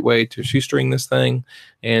a great way to shoestring this thing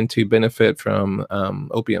and to benefit from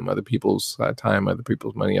opium, other people's time, other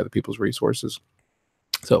people's money, other people's resources.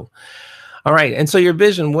 So, all right. And so your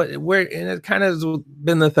vision, and it kind of has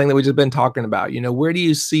been the thing that we've just been talking about, you know, where do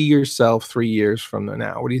you see yourself 3 years from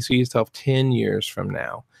now? Where do you see yourself 10 years from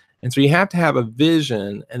now? And so you have to have a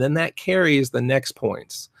vision, and then that carries the next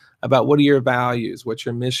points about what are your values, what's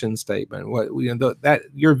your mission statement, what, you know, that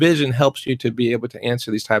your vision helps you to be able to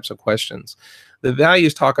answer these types of questions. The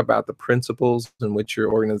values talk about the principles in which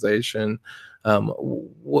your organization, how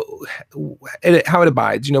it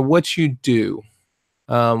abides, you know, what you do,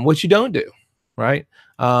 what you don't do, right?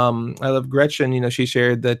 I love Gretchen, you know, she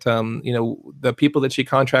shared that, you know, the people that she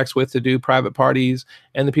contracts with to do private parties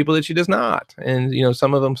and the people that she does not. And, you know,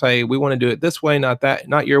 some of them say, we want to do it this way, not that,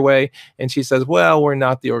 not your way. And she says, well, we're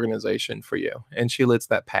not the organization for you. And she lets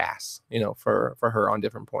that pass, you know, for her on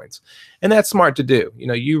different points. And that's smart to do. You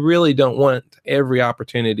know, you really don't want every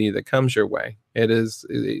opportunity that comes your way.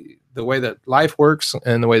 The way that life works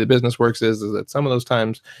and the way the business works is that some of those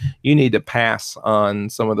times you need to pass on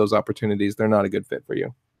some of those opportunities. They're not a good fit for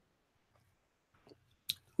you.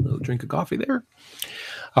 A little drink of coffee there.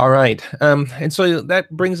 All right. And so that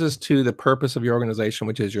brings us to the purpose of your organization,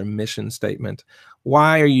 which is your mission statement.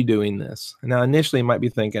 Why are you doing this? Now, initially, you might be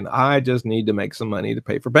thinking, I just need to make some money to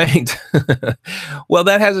pay for paint. Well,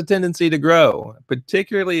 that has a tendency to grow,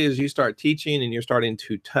 particularly as you start teaching and you're starting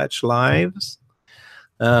to touch lives.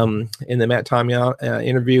 In the Matt Tanya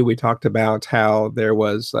interview, we talked about how there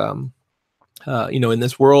was, in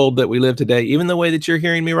this world that we live today, even the way that you're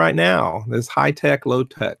hearing me right now, this high tech, low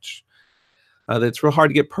touch. That's real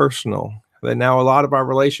hard to get personal. That now a lot of our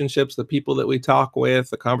relationships, the people that we talk with,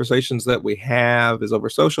 the conversations that we have is over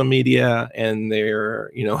social media, and they're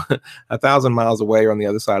 1,000 miles away or on the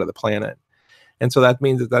other side of the planet. And so that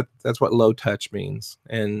means that's what low touch means,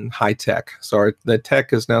 and high tech. So the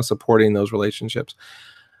tech is now supporting those relationships.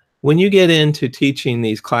 When you get into teaching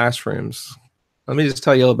these classrooms, let me just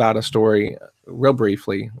tell you about a story real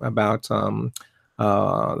briefly uh,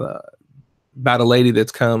 about a lady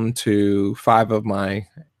that's come to 5 of my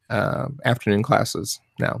afternoon classes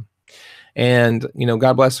now. And,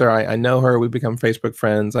 God bless her. I know her. We've become Facebook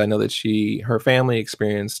friends. I know that her family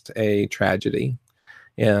experienced a tragedy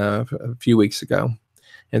a few weeks ago.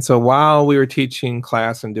 And so while we were teaching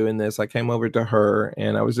class and doing this, I came over to her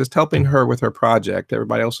and I was just helping her with her project.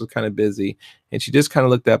 Everybody else was kind of busy. And she just kind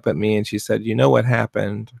of looked up at me and she said, "You know what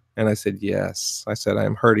happened?" And I said, "Yes." I said,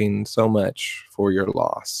 "I'm hurting so much for your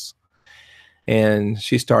loss." And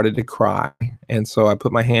she started to cry. And so I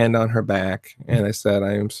put my hand on her back and I said,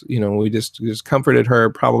 we just comforted her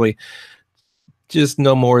probably just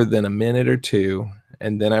no more than a minute or two.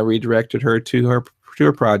 And then I redirected her to her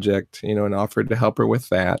project, and offered to help her with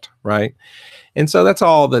that. Right. And so that's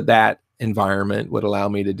all that environment would allow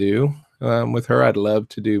me to do with her. I'd love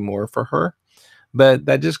to do more for her, but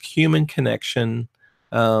that just human connection,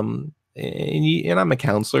 and I'm a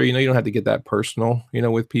counselor, you don't have to get that personal,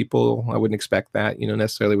 with people. I wouldn't expect that,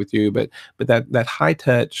 necessarily with you, but that high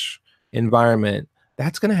touch environment,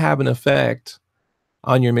 that's going to have an effect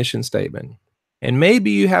on your mission statement. And maybe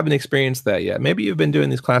you haven't experienced that yet. Maybe you've been doing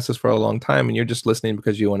these classes for a long time and you're just listening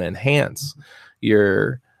because you want to enhance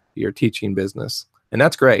your teaching business. And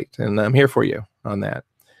that's great. And I'm here for you on that.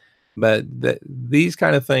 But these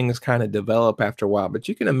kind of things kind of develop after a while. But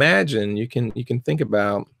you can imagine, you can think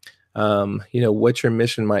about what your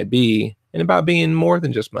mission might be, and about being more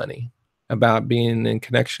than just money, about being in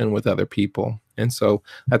connection with other people. And so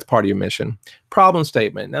that's part of your mission. Problem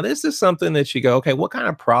statement. Now, this is something that you go, okay, what kind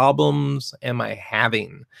of problems am I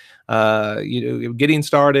having? Getting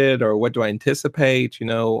started, or what do I anticipate? We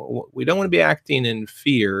don't want to be acting in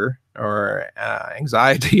fear or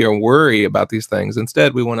anxiety or worry about these things.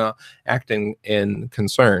 Instead, we want to act in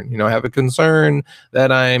concern. I have a concern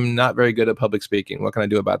that I'm not very good at public speaking. What can I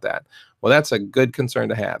do about that? Well, that's a good concern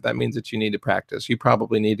to have. That means that you need to practice. You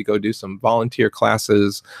probably need to go do some volunteer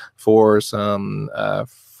classes for some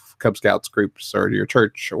Cub Scouts groups, or your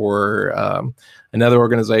church, or another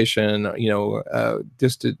organization,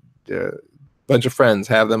 just a bunch of friends,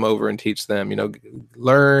 have them over and teach them,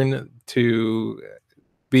 learn to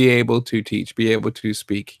be able to teach, be able to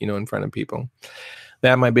speak, in front of people.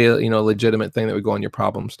 That might be a legitimate thing that would go on your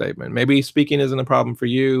problem statement. Maybe speaking isn't a problem for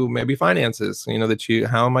you. Maybe finances,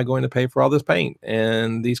 how am I going to pay for all this paint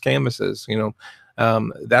and these canvases?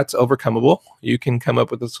 That's overcomable. You can come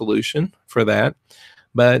up with a solution for that.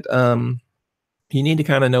 But you need to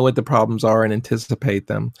kind of know what the problems are and anticipate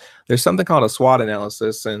them. There's something called a SWOT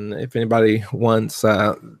analysis, and if anybody wants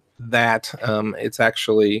that, it's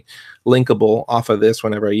actually linkable off of this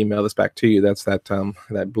whenever I email this back to you. That's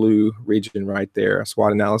that blue region right there. A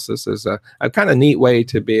SWOT analysis is a kind of neat way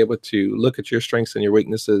to be able to look at your strengths and your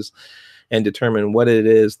weaknesses and determine what it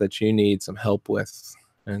is that you need some help with.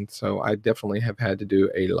 And so I definitely have had to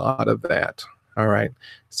do a lot of that. All right.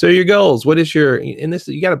 So your goals, what is in this,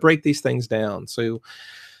 you got to break these things down. So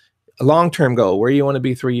a long-term goal, where you want to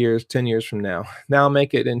be 3 years, 10 years from now. Now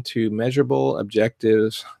make it into measurable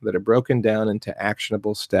objectives that are broken down into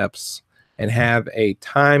actionable steps, and have a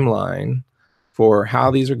timeline for how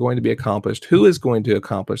these are going to be accomplished, who is going to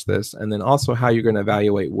accomplish this, and then also how you're going to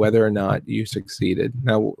evaluate whether or not you succeeded.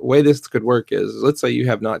 Now, the way this could work is, let's say you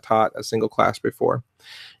have not taught a single class before.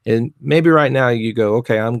 And maybe right now you go,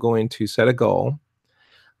 okay, I'm going to set a goal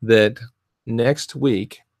that next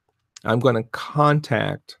week I'm going to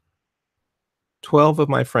contact 12 of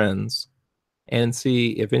my friends and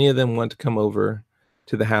see if any of them want to come over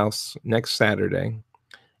to the house next Saturday.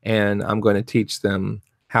 And I'm going to teach them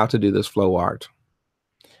how to do this flow art.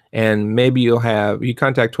 And maybe you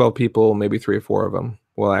contact 12 people, maybe 3 or 4 of them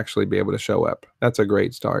will actually be able to show up. That's a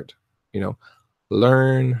great start.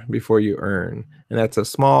 Learn before you earn. And that's a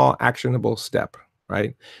small actionable step,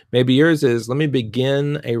 right? Maybe yours is, let me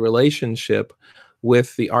begin a relationship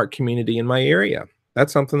with the art community in my area.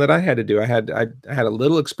 That's something that I had to do. I had a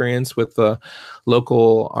little experience with the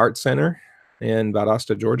local art center in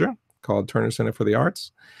Valdosta, Georgia, called Turner Center for the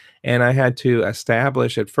Arts. And I had to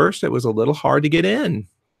establish, at first it was a little hard to get in,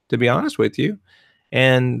 to be honest with you.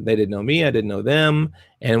 And they didn't know me, I didn't know them.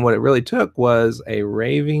 And what it really took was a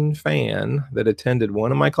raving fan that attended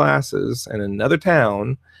one of my classes in another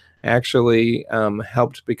town actually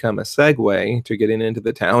helped become a segue to getting into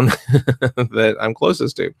the town that I'm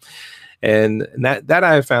closest to. And that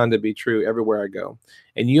I have found to be true everywhere I go.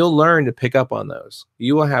 And you'll learn to pick up on those.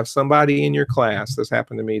 You will have somebody in your class. This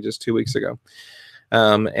happened to me just 2 weeks ago.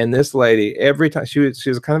 And this lady, every time she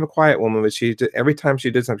was kind of a quiet woman, but every time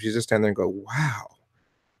she did something, she'd just stand there and go, "Wow,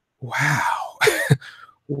 wow."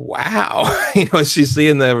 Wow. She's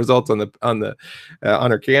seeing the results on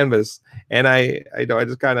her canvas. And I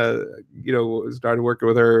just kind of started working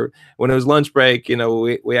with her when it was lunch break.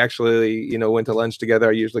 We actually went to lunch together.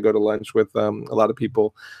 I usually go to lunch with a lot of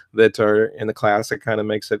people that are in the class. It kind of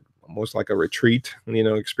makes it almost like a retreat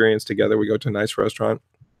experience together. We go to a nice restaurant,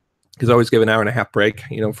 because I always give an hour and a half break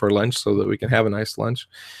for lunch, so that we can have a nice lunch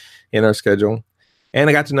in our schedule. And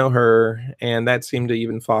I got to know her, and that seemed to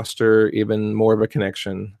even foster even more of a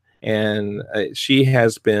connection. And she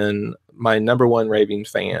has been my #1 raving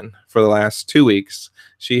fan for the last 2 weeks.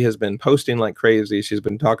 She has been posting like crazy. She's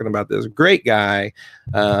been talking about this great guy,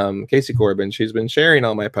 Casey Corbin. She's been sharing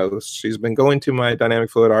all my posts. She's been going to my Dynamic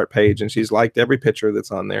Fluid Art page, and she's liked every picture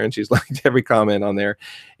that's on there, and she's liked every comment on there.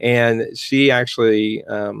 And she actually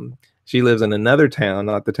she lives in another town,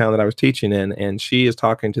 not the town that I was teaching in, and she is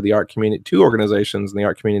talking to the art community, 2 organizations in the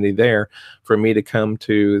art community there, for me to come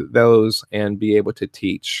to those and be able to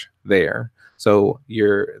teach there. So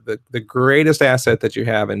the greatest asset that you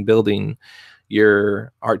have in building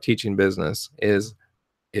your art teaching business is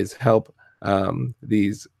help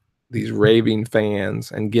these raving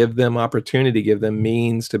fans, and give them opportunity, give them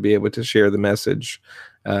means to be able to share the message.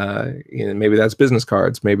 Maybe that's business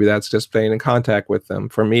cards, maybe that's just staying in contact with them.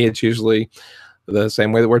 For me, it's usually the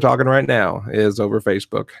same way that we're talking right now, is over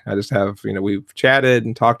Facebook. I just have, we've chatted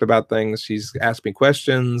and talked about things. She's asked me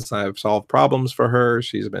questions. I've solved problems for her.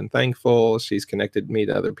 She's been thankful. She's connected me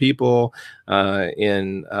to other people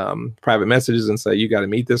in private messages and say, "You got to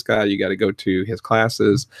meet this guy. You got to go to his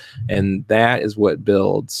classes." And that is what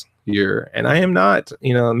builds and I am not,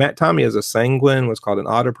 Matt Tommy is a sanguine, what's called an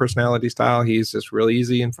otter personality style. He's just real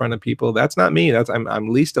easy in front of people. That's not me. I'm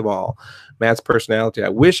least of all Matt's personality. I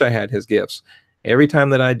wish I had his gifts. Every time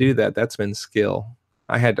that I do that, that's been skill.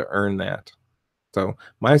 I had to earn that. So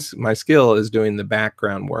my skill is doing the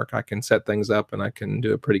background work. I can set things up, and I can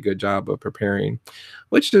do a pretty good job of preparing,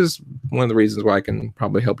 which is one of the reasons why I can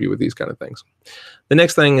probably help you with these kind of things. The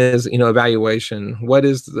next thing is, evaluation.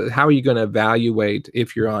 How are you going to evaluate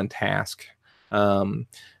if you're on task?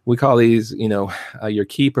 We call these, your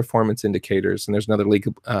key performance indicators. And there's another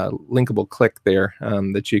linkable click there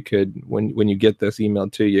that you could, when you get this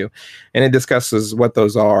emailed to you, and it discusses what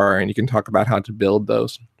those are, and you can talk about how to build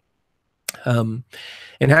those. And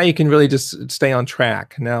how you can really just stay on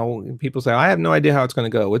track. Now, people say, "I have no idea how it's going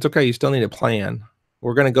to go." It's okay. You still need a plan.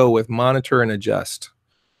 We're going to go with monitor and adjust.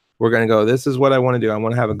 We're going to go, this is what I want to do. I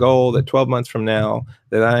want to have a goal that 12 months from now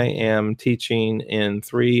that I am teaching in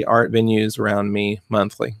 3 art venues around me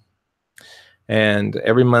monthly. And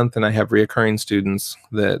every month, and I have reoccurring students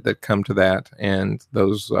that come to that, and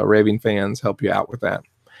those raving fans help you out with that.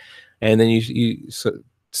 And then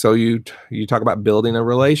so you talk about building a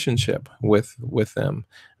relationship with them.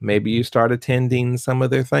 Maybe you start attending some of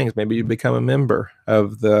their things. Maybe you become a member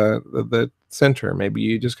of the center. Maybe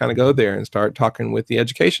you just kind of go there and start talking with the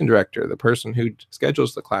education director, the person who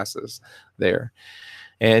schedules the classes there.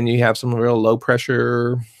 And you have some real low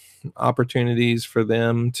pressure opportunities for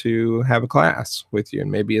them to have a class with you.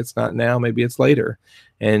 And maybe it's not now, maybe it's later.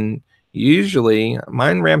 And usually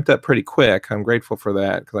mine ramped up pretty quick. I'm grateful for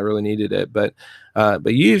that, because I really needed it. But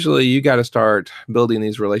usually you got to start building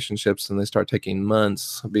these relationships, and they start taking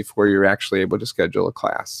months before you're actually able to schedule a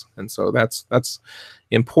class. And so that's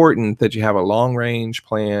important, that you have a long range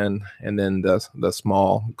plan, and then the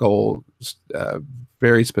small goal,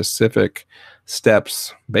 very specific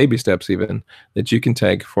steps, baby steps even, that you can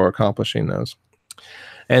take for accomplishing those.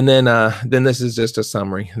 And then this is just a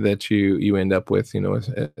summary that you end up with,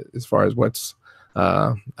 as far as what's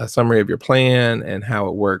a summary of your plan and how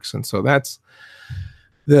it works. And so that's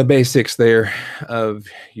the basics there of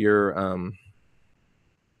your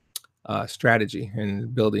strategy,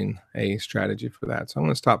 and building a strategy for that. So I'm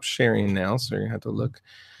going to stop sharing now, so you're going to have to look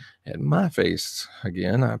at my face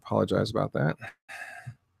again. I apologize about that.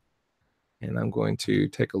 And I'm going to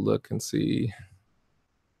take a look and see.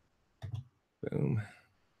 Boom.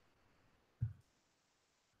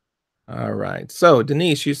 All right. So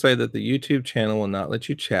Denise, you say that the YouTube channel will not let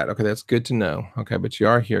you chat. Okay, that's good to know. Okay, but you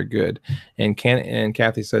are here. Good. And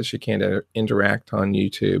Kathy says she can't interact on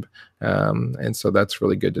YouTube, and so that's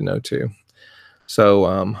really good to know too. So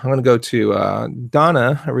I'm going to go to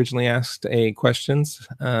Donna. Originally asked a questions.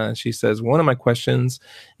 She says one of my questions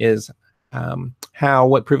is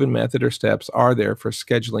what proven method or steps are there for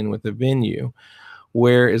scheduling with a venue?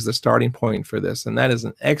 Where is the starting point for this? And that is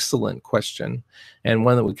an excellent question, and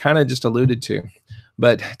one that we kind of just alluded to.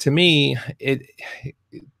 But to me,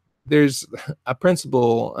 there's a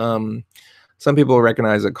principle. Some people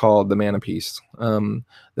recognize it called the man of peace.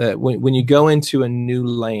 That when you go into a new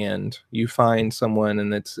land, you find someone,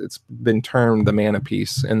 and it's been termed the man of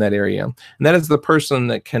peace in that area. And that is the person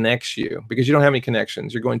that connects you, because you don't have any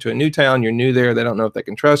connections. You're going to a new town, you're new there, they don't know if they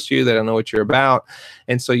can trust you, they don't know what you're about.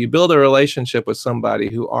 And so you build a relationship with somebody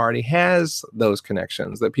who already has those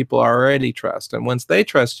connections that people already trust. And once they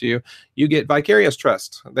trust you, you get vicarious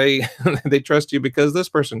trust. They they trust you because this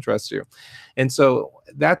person trusts you. And so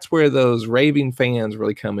that's where those raving fans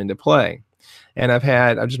really come into play. And I've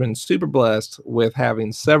just been super blessed with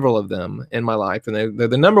having several of them in my life. And they're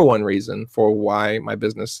the number one reason for why my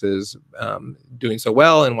business is doing so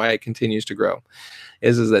well and why it continues to grow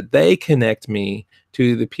is that they connect me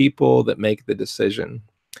to the people that make the decision.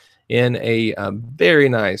 In a very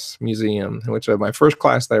nice museum, in which my first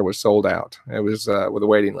class there was sold out. It was with a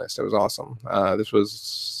waiting list. It was awesome. This was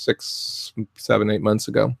 6, 7, 8 months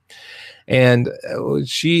ago. And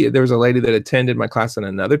there was a lady that attended my class in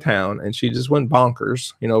another town, and she just went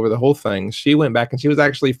bonkers, over the whole thing. She went back, and she was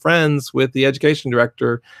actually friends with the education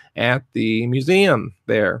director at the museum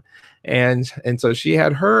there. And so she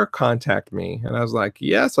had her contact me, and I was like,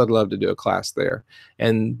 yes, I'd love to do a class there.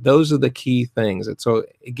 And those are the key things. And so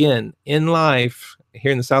again, in life,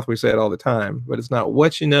 here in the South, we say it all the time, but it's not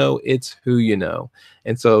what you know, it's who you know.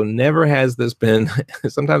 And so never has this been,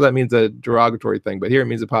 sometimes that means a derogatory thing, but here it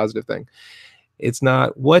means a positive thing. It's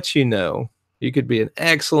not what you know. You could be an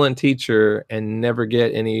excellent teacher and never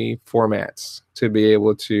get any formats to be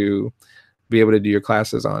able to do your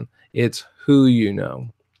classes on. It's who you know.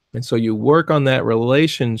 And so you work on that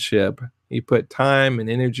relationship. You put time and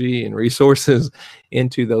energy and resources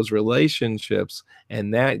into those relationships,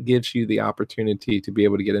 and that gives you the opportunity to be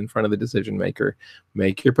able to get in front of the decision maker,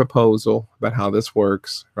 make your proposal about how this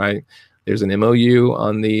works, right? There's an MOU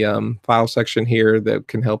on the file section here that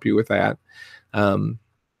can help you with that.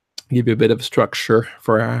 Give you a bit of structure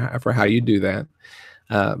for how you do that.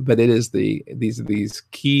 But it is these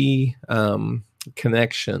key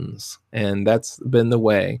connections, and that's been the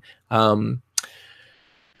way.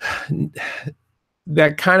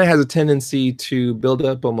 That kind of has a tendency to build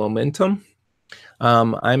up a momentum.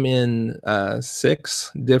 I'm in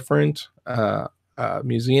 6 different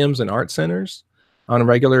museums and art centers on a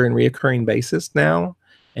regular and reoccurring basis now.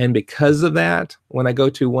 And because of that, when I go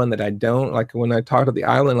to one that I don't, like when I talked at the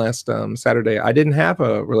island last Saturday, I didn't have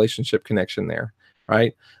a relationship connection there,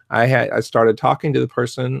 right? I started talking to the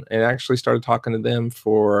person, and actually started talking to them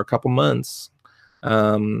for a couple months,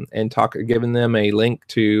 and giving them a link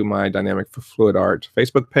to my Dynamic Fluid Art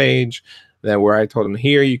Facebook page, where I told them,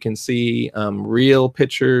 here you can see real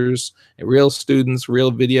pictures, real students,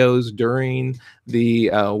 real videos during the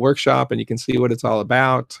workshop, and you can see what it's all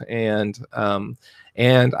about. And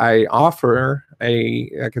I offer I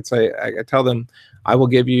tell them, I will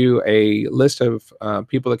give you a list of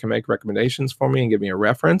people that can make recommendations for me and give me a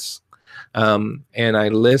reference. And I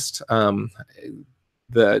list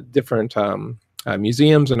the different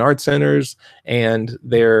museums and art centers and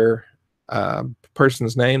their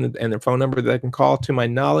person's name and their phone number that they can call. To my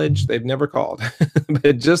knowledge, they've never called.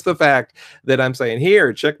 But just the fact that I'm saying,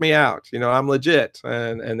 here, check me out, I'm legit,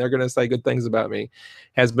 and they're going to say good things about me,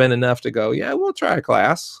 has been enough to go, yeah, we'll try a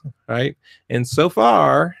class, right? And so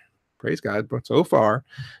far, praise God, but so far,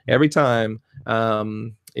 every time,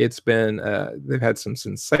 it's been, they've had some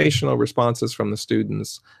sensational responses from the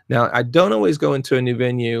students. Now, I don't always go into a new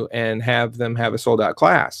venue and have them have a sold out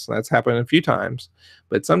class. That's happened a few times.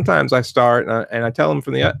 But sometimes I start, and I tell them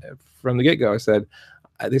from the get-go,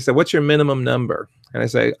 they said, what's your minimum number? And I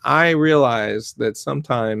say, I realize that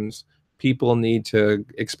sometimes people need to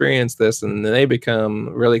experience this, and then they become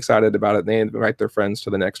really excited about it, and they invite their friends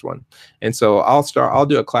to the next one. And so I'll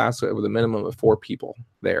do a class with a minimum of 4 people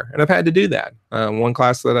there. And I've had to do that. One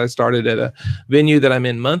class that I started at a venue that I'm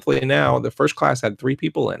in monthly now, the first class had 3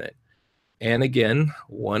 people in it. And again,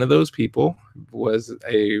 one of those people was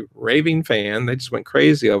a raving fan. They just went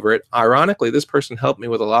crazy over it. Ironically, this person helped me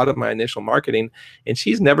with a lot of my initial marketing, and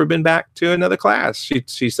she's never been back to another class.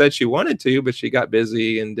 She said she wanted to, but she got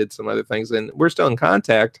busy and did some other things, and we're still in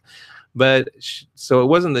contact. But so it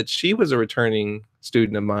wasn't that she was a returning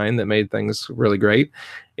student of mine that made things really great.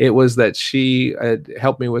 It was that she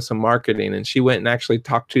helped me with some marketing, and she went and actually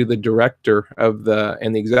talked to the director of the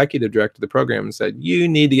executive director of the program and said, "You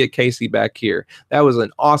need to get Casey back here. That was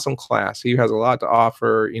an awesome class. He has a lot to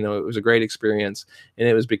offer. You know, it was a great experience." And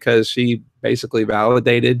it was because she basically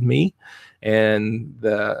validated me and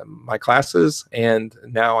my classes, and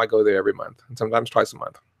now I go there every month, and sometimes twice a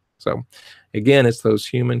month. So again, it's those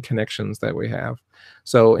human connections that we have.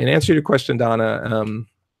 So in answer to your question, Donna,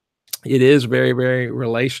 it is very, very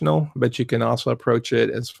relational, but you can also approach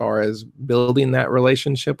it as far as building that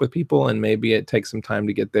relationship with people, and maybe it takes some time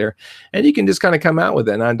to get there. And you can just kind of come out with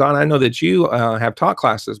it. Now, Donna, I know that you have taught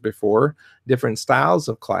classes before, different styles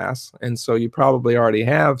of class, and so you probably already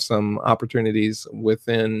have some opportunities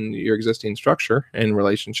within your existing structure and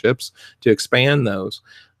relationships to expand those.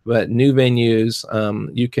 But new venues,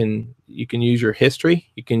 you can use your history.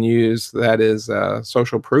 You can use that as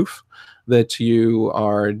social proof that you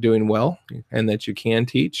are doing well and that you can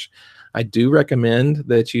teach. I do recommend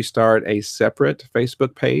that you start a separate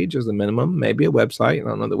Facebook page as a minimum, maybe a website. I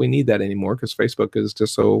don't know that we need that anymore because Facebook is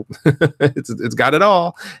just so it's got it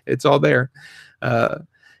all. It's all there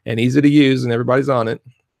and easy to use, and everybody's on it.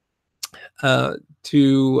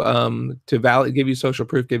 To give you social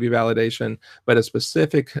proof, give you validation, but a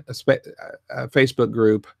specific Facebook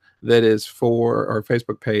group that is or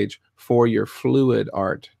Facebook page for your fluid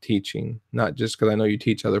art teaching, not just because I know you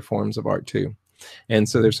teach other forms of art too. And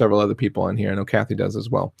so there's several other people on here. I know Kathy does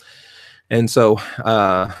as well. And so,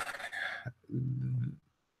 and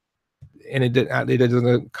it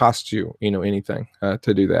doesn't cost you, anything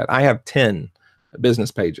to do that. I have 10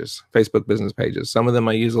 business pages, Facebook business pages. Some of them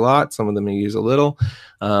I use a lot, some of them I use a little,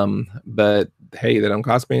 but hey, they don't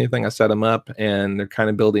cost me anything. I set them up, and they're kind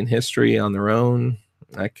of building history on their own.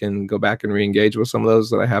 I can go back and re-engage with some of those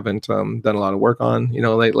that I haven't done a lot of work on,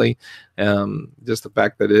 lately. Just the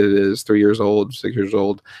fact that it is 3 years old, 6 years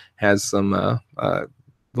old, has some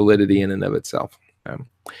validity in and of itself.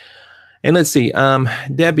 And let's see,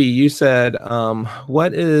 Debbie, you said,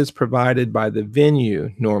 what is provided by the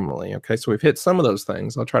venue normally? Okay, so we've hit some of those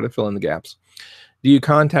things. I'll try to fill in the gaps. Do you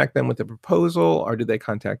contact them with a proposal, or do they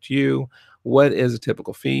contact you? What is a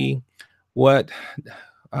typical fee?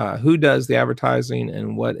 Who does the advertising,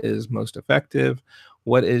 and what is most effective?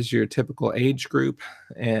 What is your typical age group?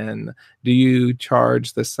 And do you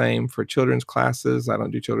charge the same for children's classes? I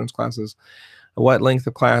don't do children's classes. What length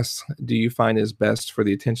of class do you find is best for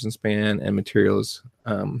the attention span and materials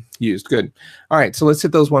used? Good. All right, so let's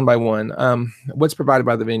hit those one by one. What's provided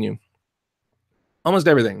by the venue? Almost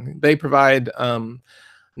everything. They provide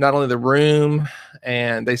not only the room,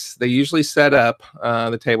 and they usually set up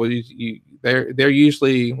the table. They're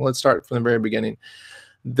usually, let's start from the very beginning.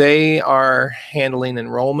 They are handling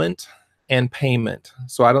enrollment and payment,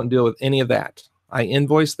 so I don't deal with any of that. I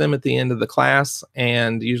invoice them at the end of the class,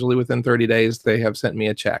 and usually within 30 days, they have sent me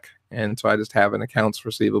a check. And so I just have an accounts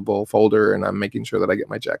receivable folder, and I'm making sure that I get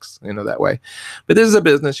my checks, that way. But this is a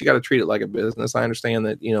business. You got to treat it like a business. I understand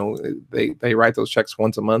that, they write those checks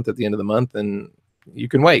once a month at the end of the month, and you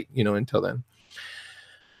can wait, until then.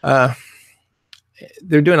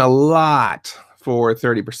 They're doing a lot for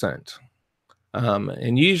 30%.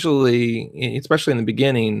 And usually, especially in the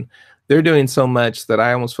beginning, they're doing so much that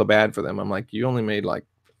I almost feel bad for them. I'm like, you only made like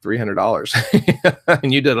 $300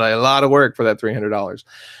 and you did a lot of work for that $300.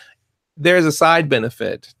 There's a side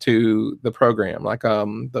benefit to the program. Like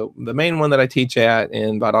the main one that I teach at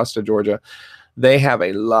in Valdosta, Georgia, they have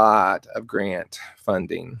a lot of grant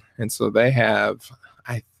funding. And so they have,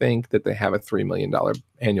 I think that they have a $3 million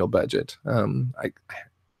annual budget. I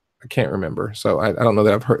can't remember. So I don't know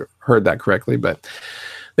that I've heard that correctly, but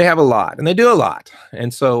they have a lot, and they do a lot.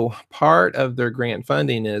 And so part of their grant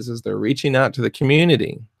funding is they're reaching out to the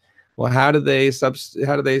community. Well, how do they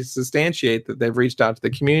substantiate that they've reached out to the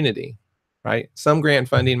community, right? Some grant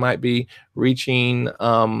funding might be reaching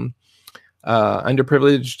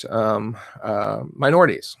underprivileged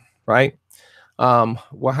minorities, right?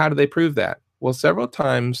 Well, how do they prove that? Well, several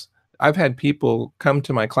times I've had people come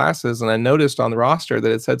to my classes, and I noticed on the roster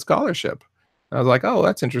that it said scholarship. I was like, oh,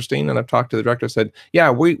 that's interesting. And I've talked to the director, said, yeah,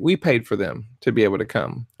 we paid for them to be able to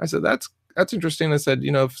come. I said, that's that's interesting. I said,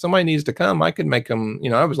 if somebody needs to come, I could make them,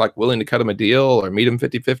 I was like willing to cut them a deal or meet them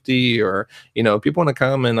 50-50, or, if people want to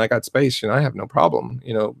come and I got space, I have no problem,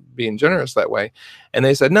 being generous that way. And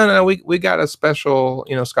they said, no, we got a special,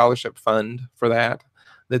 scholarship fund for that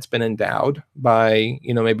that's been endowed by,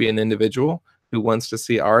 maybe an individual who wants to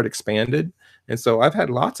see art expanded. And so I've had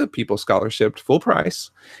lots of people scholarshiped full price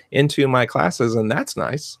into my classes, and that's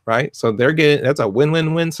nice, right? So that's a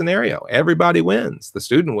win-win-win scenario. Everybody wins. The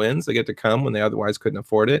student wins, they get to come when they otherwise couldn't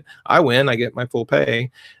afford it. I win, I get my full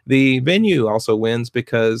pay. The venue also wins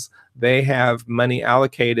because they have money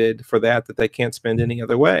allocated for that they can't spend any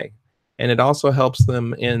other way. And it also helps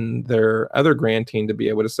them in their other granting to be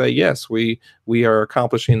able to say, yes, we are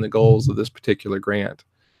accomplishing the goals of this particular grant.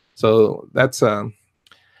 So that's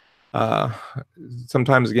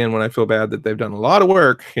sometimes, again, when I feel bad that they've done a lot of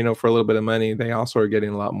work, for a little bit of money, they also are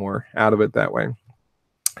getting a lot more out of it that way.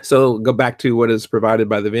 So go back to what is provided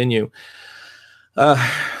by the venue.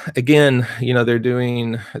 Again, they're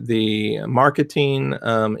doing the marketing.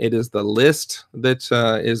 It is the list that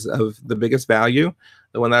is of the biggest value.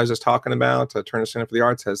 The one that I was just talking about, Turner Center for the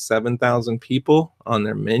Arts, has 7,000 people on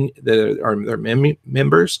their menu that are their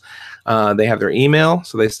members. They have their email,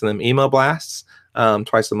 so they send them email blasts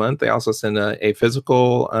twice a month. They also send a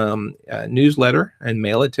physical newsletter and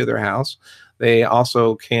mail it to their house. They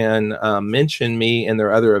also can mention me in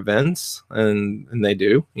their other events, and they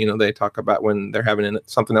do. They talk about when they're having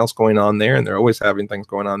something else going on there, and they're always having things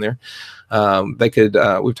going on there. They could,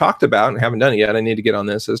 we've talked about, and haven't done it yet, I need to get on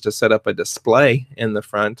this, is to set up a display in the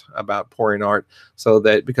front about pouring art, so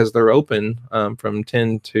that, because they're open from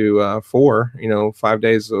 10 to 4, 5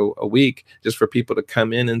 days a week, just for people to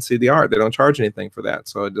come in and see the art. They don't charge anything for that.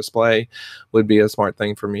 So a display would be a smart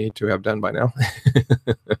thing for me to have done by now.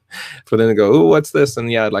 For them to go, oh, what's this?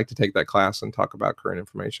 And yeah, I'd like to take that class and talk about current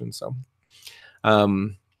information. So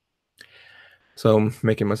I'm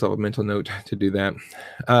making myself a mental note to do that.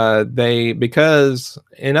 Because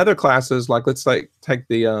in other classes, like let's take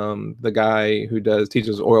the guy who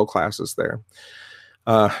teaches oil classes there.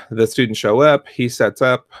 The students show up, he sets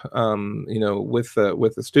up, with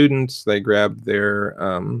the students, they grab their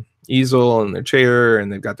easel and their chair,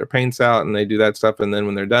 and they've got their paints out, and they do that stuff. And then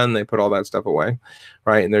when they're done, they put all that stuff away,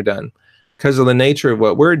 right? And they're done. Because of the nature of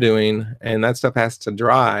what we're doing, and that stuff has to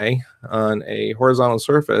dry on a horizontal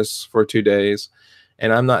surface for 2 days,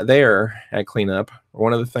 and I'm not there at cleanup.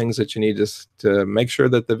 One of the things that you need is to make sure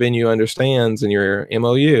that the venue understands in your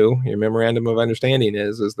MOU, your memorandum of understanding,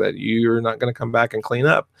 is that you're not going to come back and clean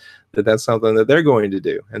up, that's something that they're going to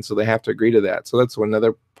do. And so they have to agree to that. So that's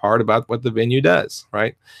another part about what the venue does,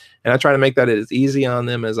 right? And I try to make that as easy on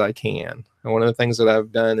them as I can. And one of the things that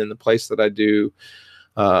I've done in the place that I do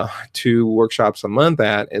 2 workshops a month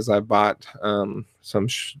at is I bought some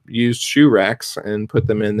used shoe racks and put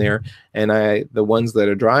them in there, and the ones that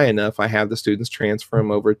are dry enough, I have the students transfer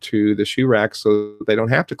them over to the shoe racks so they don't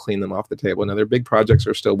have to clean them off the table. Now their big projects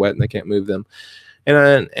are still wet and they can't move them,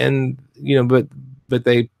 but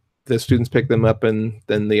the students pick them up, and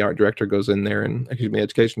then the art director goes in there, and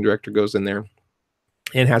education director goes in there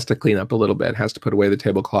and has to clean up a little bit, has to put away the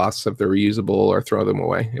tablecloths if they're reusable, or throw them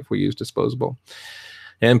away if we use disposable,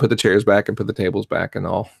 and put the chairs back and put the tables back and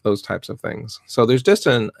all those types of things. So there's just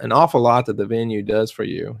an awful lot that the venue does for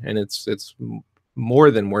you, and it's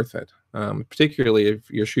more than worth it, particularly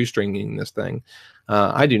if you're shoestringing this thing.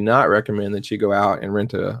 I do not recommend that you go out and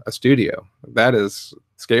rent a studio. That is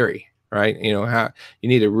scary, right? You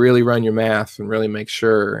need to really run your math and really make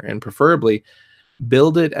sure, and preferably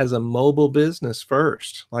build it as a mobile business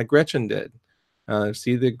first, like Gretchen did.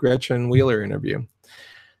 See the Gretchen Wheeler interview.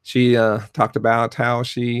 She talked about how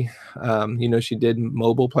she, she did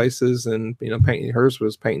mobile places, and, hers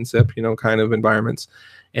was paint and sip, kind of environments.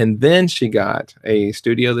 And then she got a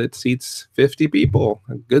studio that seats 50 people,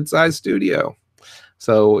 a good sized studio.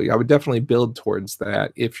 So I would definitely build towards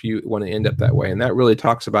that if you want to end up that way. And that really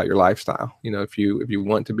talks about your lifestyle. If you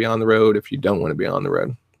want to be on the road, if you don't want to be on the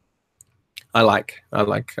road. I like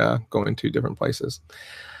going to different places.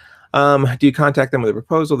 Do you contact them with a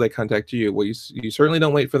proposal? They contact you. Well, you certainly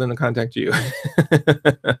don't wait for them to contact you.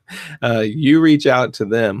 You reach out to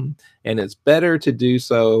them, and it's better to do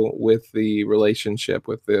so with the relationship,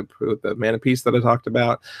 with the man-of-peace that I talked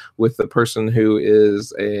about, with the person who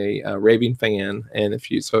is a raving fan. And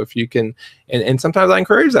if you can, and sometimes I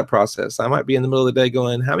encourage that process. I might be in the middle of the day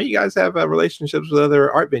going, how many of you guys have relationships with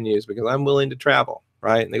other art venues? Because I'm willing to travel.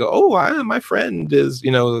 Right. And they go, oh, my friend is,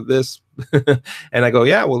 this. And I go,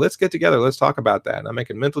 yeah, well, let's get together. Let's talk about that. And I'm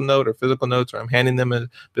making mental note or physical notes, or I'm handing them a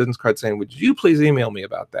business card saying, would you please email me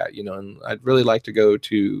about that? And I'd really like to go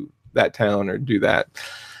to that town or do that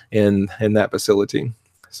in that facility.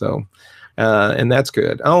 So And that's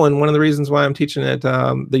good. Oh, and one of the reasons why I'm teaching at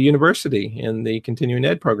the university in the continuing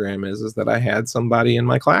ed program is that I had somebody in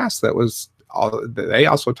my class that was they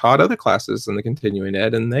also taught other classes in the continuing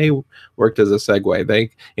ed, and they worked as a segue. They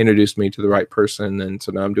introduced me to the right person, and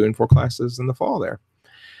so now I'm doing 4 classes in the fall there.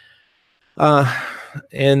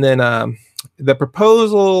 And then the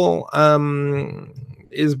proposal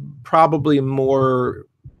is probably more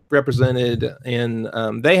represented in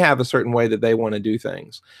they have a certain way that they want to do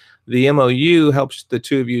things. The MOU helps the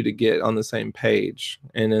two of you to get on the same page.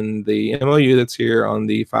 And in the MOU that's here on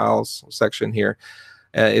the files section here,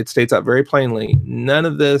 it states out very plainly, none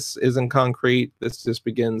of this is in concrete. This just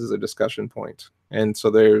begins as a discussion point. And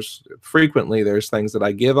so there's things that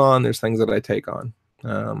I give on, there's things that I take on.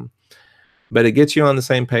 But it gets you on the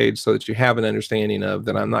same page so that you have an understanding of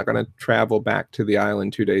that I'm not going to travel back to the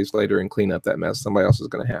island 2 days later and clean up that mess. Somebody else is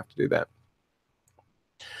going to have to do that.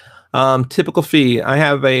 Typical fee. I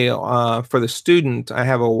have for the student, I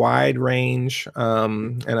have a wide range,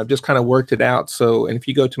 and I've just kind of worked it out. So, and if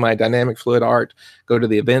you go to my dynamic fluid art, go to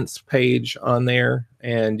the events page on there,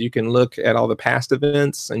 and you can look at all the past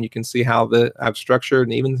events, and you can see how I've structured,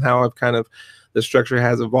 and even how the structure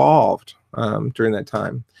has evolved during that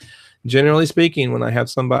time. Generally speaking, when I have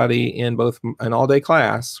somebody in both an all-day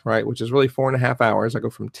class, right, which is really 4.5 hours, I go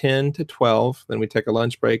from 10 to 12, then we take a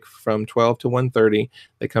lunch break from 12 to 1:30.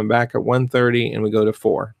 They come back at 1:30, and we go to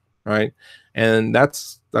 4, right? And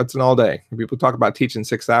that's an all day. When people talk about teaching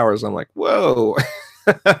 6 hours, I'm like, whoa,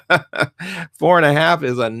 4.5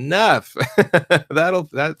 is enough.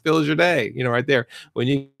 That fills your day, right there. When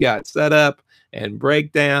you got setup and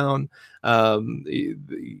breakdown,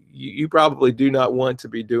 you probably do not want to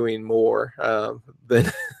be doing more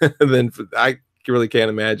than I really can't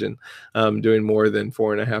imagine doing more than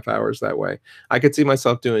 4.5 hours that way. I could see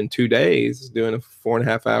myself doing 2 days, doing a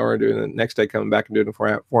 4.5 hour, doing the next day coming back and doing a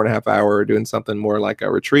 4.5 hour, doing something more like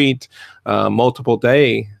a retreat, multiple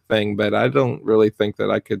day thing. But I don't really think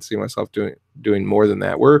that I could see myself doing more than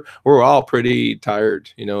that. We're all pretty tired,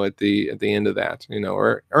 at the end of that,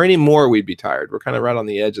 or any more we'd be tired. We're kind of right on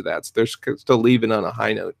the edge of that. So they're still leaving on a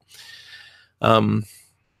high note.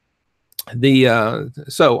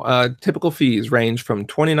 Typical fees range from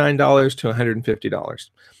 $29 to $150.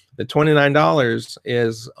 The $29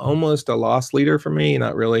 is almost a loss leader for me,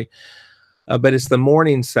 not really, but it's the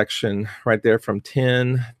morning section right there from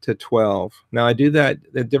 10 to 12. Now I do that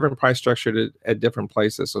at different price structure at different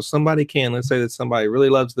places. So somebody let's say that somebody really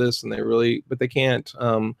loves this and but they can't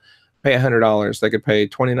pay $100. They could pay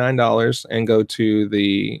 $29 and go to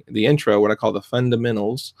the intro, what I call the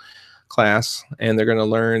fundamentals class, and they're going to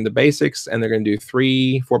learn the basics, and they're going to do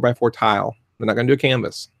 3 4x4 tile. They're not going to do a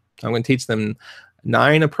canvas. I'm going to teach them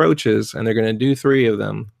 9 approaches, and they're going to do 3 of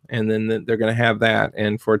them, and then they're going to have that,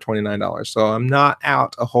 and for $29. So I'm not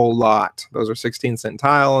out a whole lot. Those are 16-cent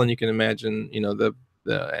tile, and you can imagine,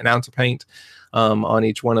 an ounce of paint on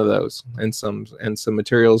each one of those, and some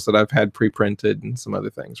materials that I've had pre-printed and some other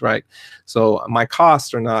things, right? So my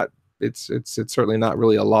costs are not. It's certainly not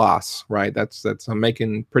really a loss, right? I'm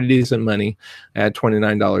making pretty decent money at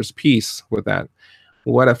 $29 a piece with that.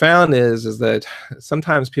 What I found is that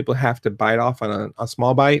sometimes people have to bite off on a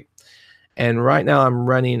small bite, and right now I'm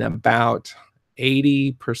running about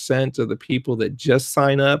 80% of the people that just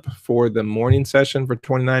sign up for the morning session for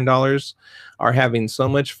 $29 are having so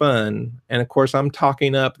much fun. And of course, I'm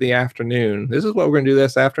talking up the afternoon. This is what we're going to do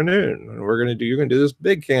this afternoon. And you're going to do this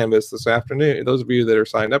big canvas this afternoon. Those of you that are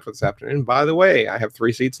signed up for this afternoon, by the way, I have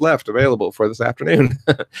 3 seats left available for this afternoon,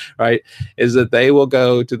 right? Is that they will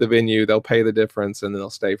go to the venue, they'll pay the difference, and then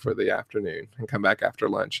they'll stay for the afternoon and come back after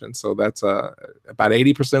lunch. And so that's about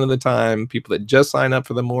 80% of the time, people that just sign up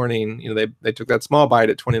for the morning, they took that small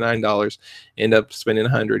bite at $29, end up spending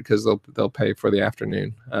 $100 because they'll pay for the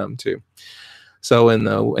afternoon too. So in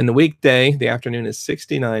the weekday, the afternoon is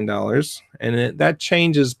 $69, and that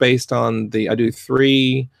changes based on I do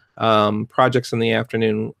 3 projects in the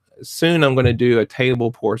afternoon. Soon I'm going to do a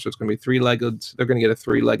table pour, so it's going to be 3-legged. They're going to get a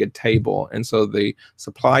 3-legged table, and so the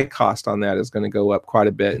supply cost on that is going to go up quite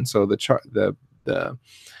a bit, and so the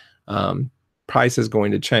price is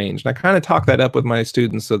going to change. And I kind of talk that up with my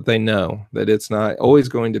students so that they know that it's not always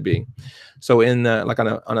going to be. So in like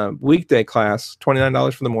on a weekday class,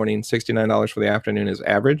 $29 for the morning, $69 for the afternoon is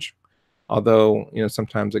average. Although,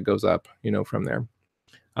 sometimes it goes up, from there.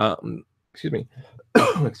 Excuse me,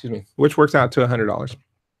 excuse me, which works out to $100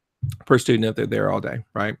 per student if they're there all day,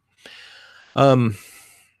 right? On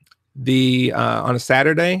a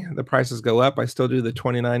Saturday, the prices go up. I still do the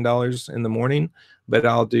 $29 in the morning, but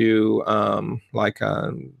I'll do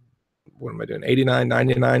what am I doing? $89,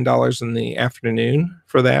 $99 in the afternoon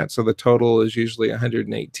for that. So the total is usually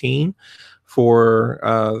 $118 for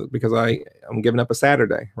because I'm giving up a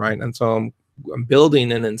Saturday, right? And so I'm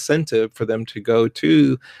building an incentive for them to go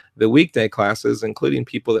to the weekday classes, including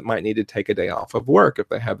people that might need to take a day off of work. If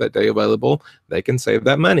they have that day available, they can save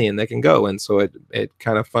that money and they can go. And so it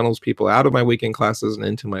kind of funnels people out of my weekend classes and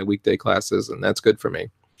into my weekday classes, and that's good for me.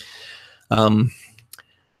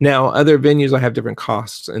 Now, other venues, I have different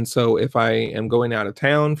costs. And so if I am going out of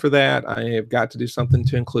town for that, I have got to do something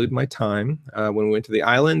to include my time. When we went to the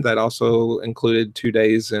island, that also included 2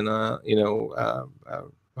 days in a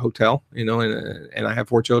hotel, and I have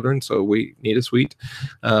 4 children, so we need a suite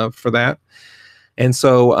for that. And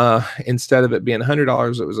so instead of it being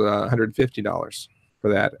 $100, it was $150 for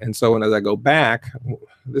that. And so as I go back,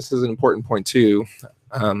 this is an important point too.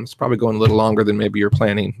 It's probably going a little longer than maybe you're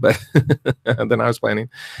planning, but than I was planning.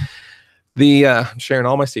 Sharing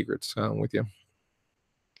all my secrets with you.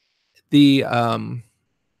 The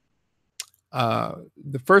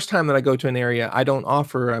first time that I go to an area, I don't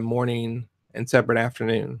offer a morning and separate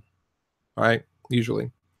afternoon, right?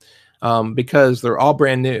 Usually, because they're all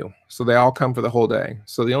brand new, so they all come for the whole day.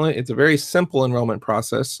 So it's a very simple enrollment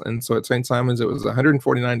process, and so at St. Simon's it was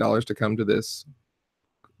 $149 to come to this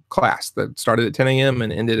class that started at 10 a.m.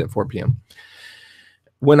 and ended at 4 p.m.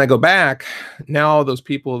 When I go back, now all those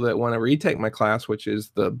people that want to retake my class, which is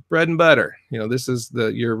the bread and butter, this is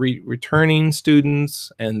your returning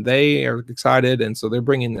students, and they are excited, and so they're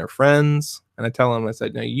bringing their friends. And I tell them, I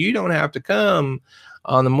said, no, you don't have to come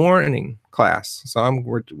on the morning class. So I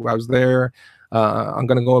was there. I'm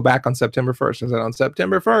going to go back on September 1st. I said, on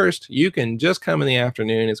September 1st, you can just come in the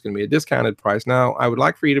afternoon. It's going to be a discounted price. Now, I would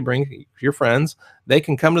like for you to bring your friends. They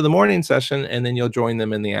can come to the morning session, and then you'll join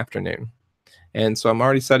them in the afternoon. And so I'm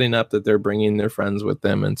already setting up that they're bringing their friends with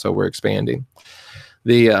them, and so we're expanding.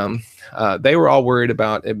 They were all worried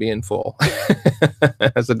about it being full.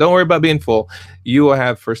 I said, don't worry about being full. You will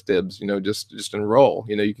have first dibs. Just enroll.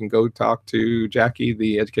 You can go talk to Jackie,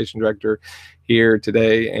 the education director here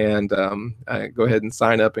today, and go ahead and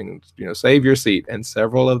sign up and save your seat. And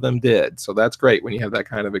several of them did. So that's great when you have that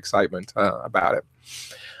kind of excitement about it.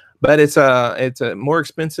 But it's a more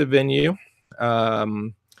expensive venue.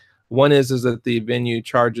 One is that the venue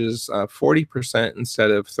charges 40% instead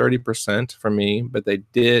of 30% for me, but they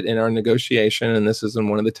did in our negotiation, and this is in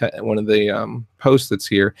one of the posts that's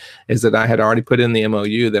here, is that I had already put in the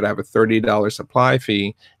MOU that I have a $30 supply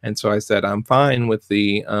fee, and so I said I'm fine with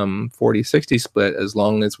the 40-60 split as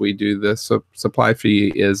long as we do the supply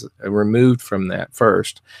fee is removed from that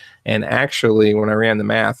first. And actually, when I ran the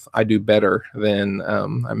math, I do better than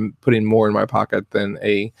I'm putting more in my pocket than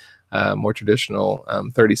a more traditional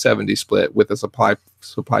 30-70 split with a supply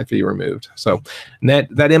fee removed. So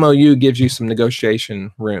that MOU gives you some negotiation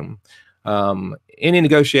room. Any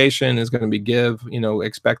negotiation is going to be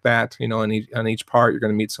expect that, on each part, you're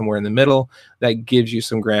going to meet somewhere in the middle. That gives you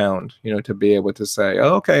some ground, to be able to say,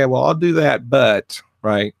 oh, okay, well, I'll do that, but,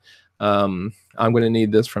 right, I'm going to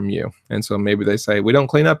need this from you. And so maybe they say, we don't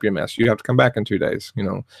clean up your mess. You have to come back in 2 days,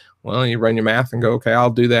 Well, you run your math and go, okay,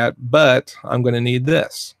 I'll do that, but I'm going to need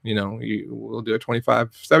this. We'll do a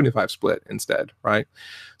 25-75 split instead, right?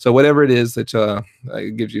 So whatever it is that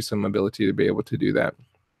it gives you some ability to be able to do that.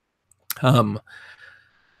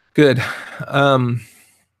 Good.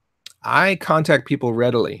 I contact people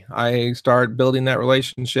readily. I start building that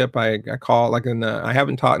relationship. I call, I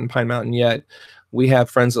haven't taught in Pine Mountain yet. We have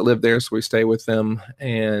friends that live there, so we stay with them,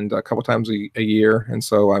 and a couple times a year. And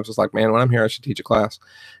so I was just like, man, when I'm here, I should teach a class.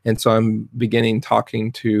 And so I'm beginning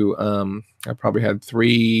talking to, I probably had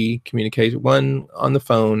 3 communications, one on the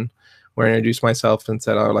phone where I introduced myself and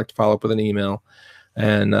said I would like to follow up with an email.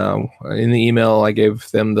 And in the email, I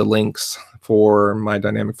gave them the links for my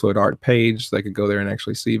Dynamic Fluid Art page, so they could go there and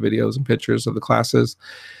actually see videos and pictures of the classes.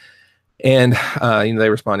 And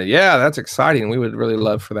they responded, yeah, that's exciting. We would really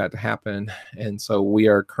love for that to happen. And so we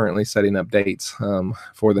are currently setting up dates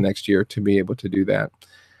for the next year to be able to do that.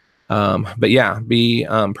 But yeah, be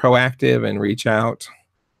proactive and reach out.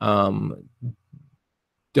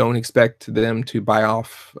 Don't expect them to bite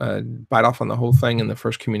off on the whole thing in the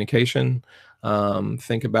first communication.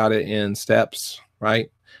 Think about it in steps,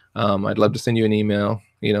 right? I'd love to send you an email.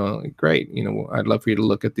 Great. I'd love for you to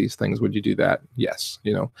look at these things. Would you do that? Yes.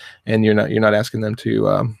 And you're not asking them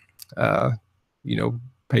to,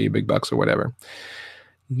 pay you big bucks or whatever.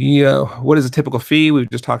 What is a typical fee?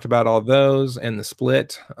 We've just talked about all those and the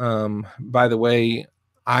split. By the way,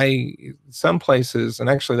 some places, and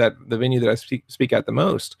actually the venue that I speak at the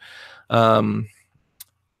most,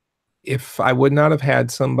 if I would not have had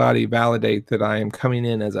somebody validate that I am coming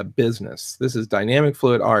in as a business, this is Dynamic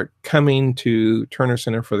Fluid Art coming to Turner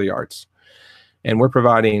Center for the Arts, and we're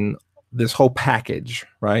providing this whole package,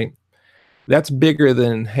 right? That's bigger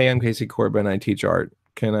than, hey, I'm Casey Corbin, I teach art.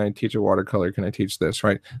 Can I teach a watercolor? Can I teach this?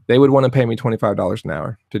 Right? They would want to pay me $25 an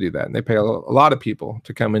hour to do that. And they pay a lot of people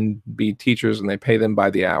to come and be teachers, and they pay them by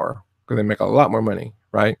the hour because they make a lot more money,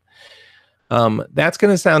 right? That's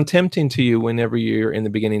going to sound tempting to you whenever you're in the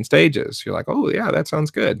beginning stages. You're like, oh yeah, that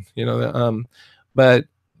sounds good, but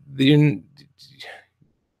the,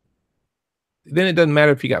 then it doesn't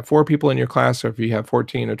matter if you got 4 people in your class or if you have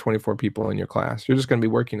 14 or 24 people in your class. You're just going to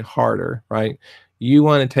be working harder, right? You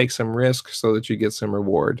want to take some risk so that you get some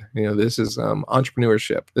reward. This is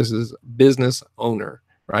entrepreneurship. This is business owner,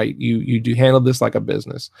 right? You do handle this like a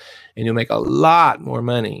business, and you'll make a lot more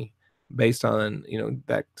money based on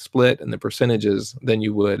that split and the percentages than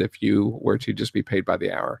you would if you were to just be paid by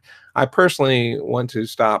the hour. I personally want to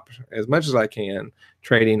stop as much as I can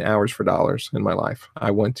trading hours for dollars in my life.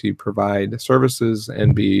 I want to provide services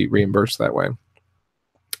and be reimbursed that way.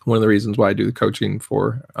 One of the reasons why I do the coaching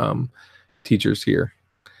for teachers here.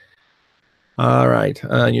 All right.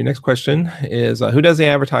 Your next question is, who does the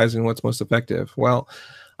advertising? What's most effective? Well,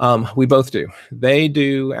 we both do. They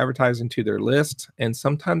do advertising to their list, and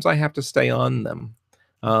sometimes I have to stay on them.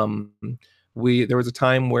 There was a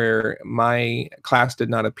time where my class did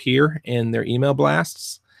not appear in their email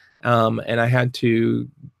blasts, and I had to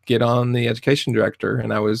get on the education director,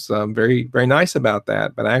 and I was very, very nice about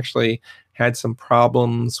that, but I actually had some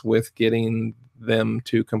problems with getting them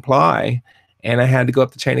to comply. And I had to go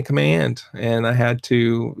up the chain of command, and I had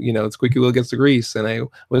to, squeaky wheel gets the grease. And I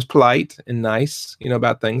was polite and nice,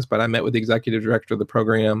 about things, but I met with the executive director of the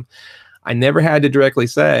program. I never had to directly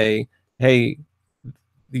say, hey,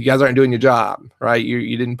 you guys aren't doing your job, right?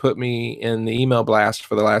 You didn't put me in the email blast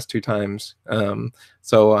for the last 2 times.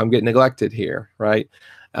 So I'm getting neglected here, right?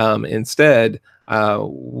 Instead,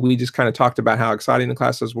 we just kind of talked about how exciting the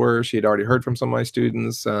classes were. She had already heard from some of my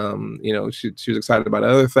students. She was excited about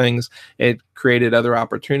other things. It created other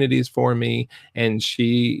opportunities for me. And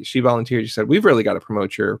she volunteered. She said, we've really got to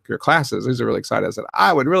promote your classes. These are really excited. I said,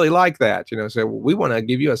 I would really like that. So we want to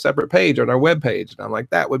give you a separate page on our webpage. And I'm like,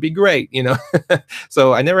 that would be great.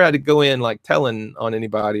 So I never had to go in like telling on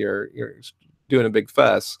anybody or doing a big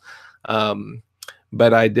fuss.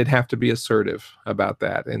 But I did have to be assertive about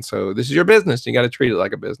that. And so this is your business. You got to treat it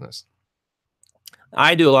like a business.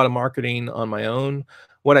 I do a lot of marketing on my own.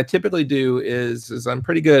 What I typically do is I'm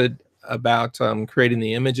pretty good about creating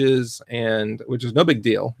the images, and which is no big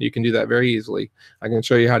deal. You can do that very easily. I can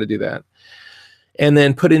show you how to do that. And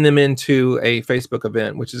then putting them into a Facebook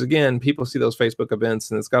event, which is, again, people see those Facebook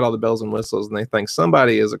events and it's got all the bells and whistles, and they think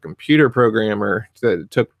somebody is a computer programmer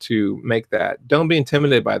that took to make that. Don't be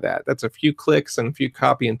intimidated by that. That's a few clicks and a few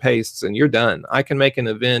copy and pastes, and you're done. I can make an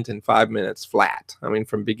event in 5 minutes flat. I mean,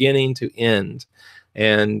 from beginning to end.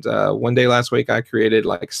 And one day last week, I created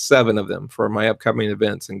like 7 of them for my upcoming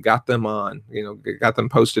events and got them on, got them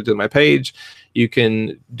posted to my page. You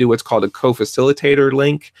can do what's called a co-facilitator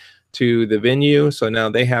link to the venue. So now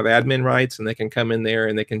they have admin rights, and they can come in there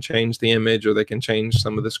and they can change the image, or they can change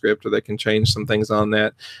some of the script, or they can change some things on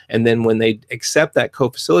that. And then when they accept that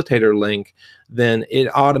co-facilitator link, then it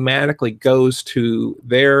automatically goes to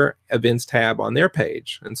their events tab on their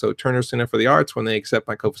page. And so Turner Center for the Arts, when they accept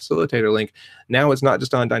my co-facilitator link, now it's not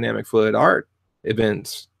just on Dynamic Fluid Art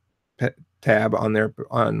events tab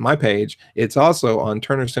on my page, it's also on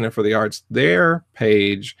Turner Center for the Arts, their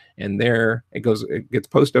page, and it gets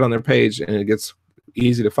posted on their page, and it gets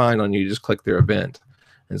easy to find on you. You just click their event.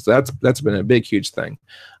 And so that's been a big, huge thing.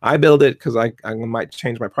 I build it because I might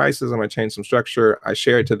change my prices, I might change some structure. I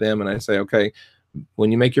share it to them, and I say, okay,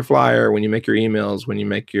 when you make your flyer, when you make your emails, when you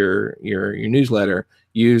make your newsletter,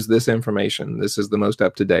 use this information. This is the most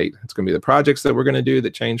up to date. It's going to be the projects that we're going to do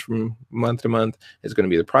that change from month to month. It's going to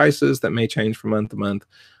be the prices that may change from month to month.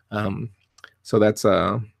 So that's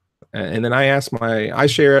and then I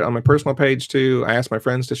share it on my personal page too. I ask my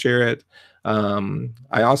friends to share it.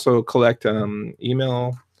 I also collect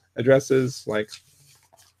email addresses. Like,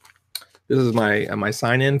 this is my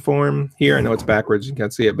sign-in form here. I know it's backwards, you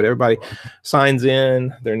can't see it, but everybody signs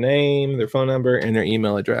in their name, their phone number, and their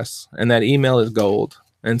email address. And that email is gold.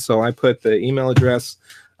 And so I put the email address.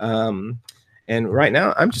 And right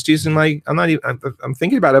now I'm just using I'm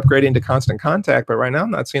thinking about upgrading to Constant Contact, but right now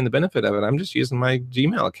I'm not seeing the benefit of it. I'm just using my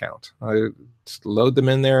Gmail account. I just load them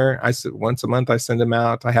in there. Once a month I send them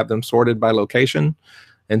out. I have them sorted by location.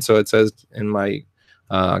 And so it says in my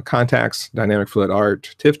contacts, Dynamic Fluid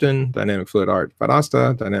Art Tifton, Dynamic Fluid Art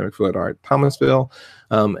Valdosta, Dynamic Fluid Art Thomasville.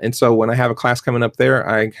 And so when I have a class coming up there,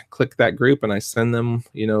 I click that group and I send them,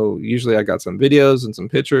 usually I got some videos and some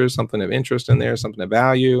pictures, something of interest in there, something of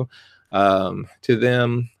value to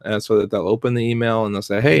them, so that they'll open the email and they'll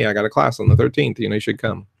say, hey, I got a class on the 13th, you should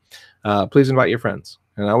come. please invite your friends.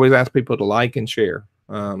 And I always ask people to like and share.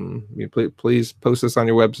 Please post this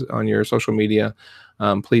on your social media.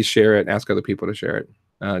 Please share it. Ask other people to share it.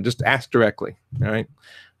 Just ask directly. All right,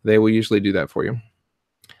 they will usually do that for you.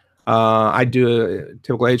 I do a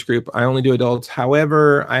typical age group. I only do adults.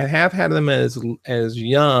 However, I have had them as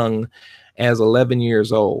young as 11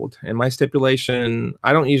 years old. And my stipulation,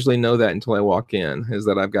 I don't usually know that until I walk in, is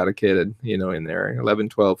that I've got a kid, in there, 11,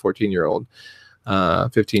 12, 14-year-old.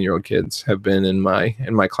 15-year-old kids have been in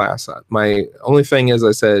my class. My only thing is,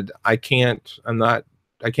 I said, I can't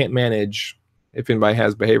manage if anybody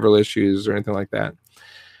has behavioral issues or anything like that.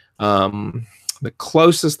 The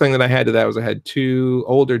closest thing that I had to that was I had 2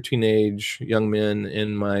 older teenage young men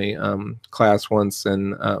in my class once,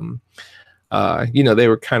 and they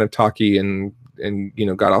were kind of talky and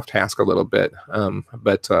got off task a little bit,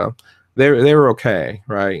 but they were okay,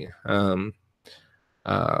 right?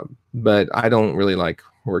 But I don't really like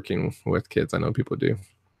working with kids. I know people do.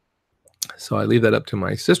 So I leave that up to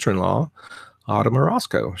my sister-in-law, Autumn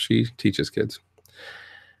Orozco. She teaches kids.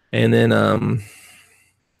 And then,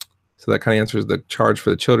 so that kind of answers the charge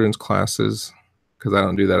for the children's classes, because I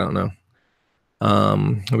don't do that, I don't know.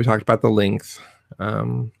 We talked about the length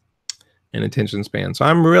and attention span. So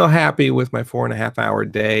I'm real happy with my 4.5-hour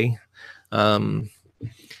day. And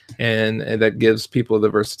that gives people the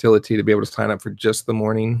versatility to be able to sign up for just the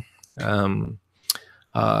morning. Some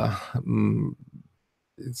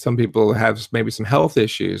people have maybe some health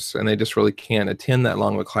issues and they just really can't attend that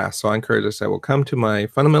long of a class. So I encourage them to say, well, come to my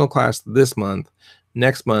fundamental class this month,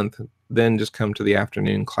 next month, then just come to the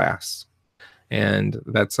afternoon class. And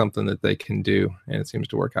that's something that they can do, and it seems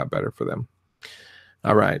to work out better for them.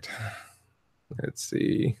 All right, let's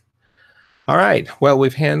see. All right, well,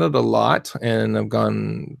 we've handled a lot, and I've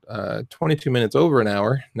gone 22 minutes over an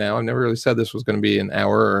hour now. I've never really said this was going to be an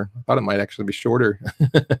hour, or I thought it might actually be shorter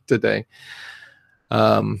today.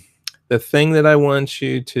 The thing that I want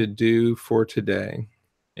you to do for today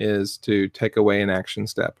is to take away an action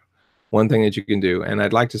step. One thing that you can do, and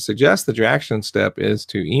I'd like to suggest that your action step is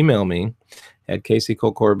to email me at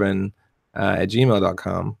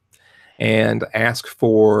caseycolecorbin@gmail.com and ask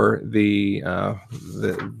for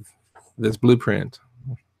this blueprint,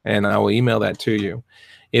 and I will email that to you.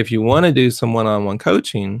 If you want to do some one-on-one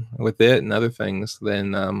coaching with it and other things,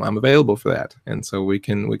 then I'm available for that, and so we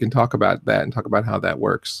can talk about that and talk about how that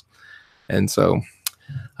works. And so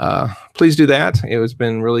please do that. It has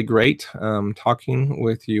been really great talking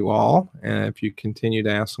with you all. And if you continue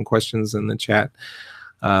to ask some questions in the chat,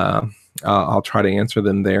 I'll try to answer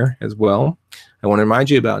them there as well. I want to remind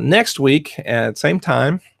you about next week at the same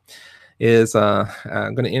time is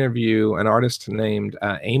I'm going to interview an artist named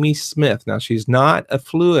Amy Smith. Now, she's not a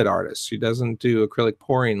fluid artist. She doesn't do acrylic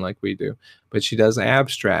pouring like we do, but she does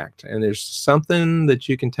abstract. And there's something that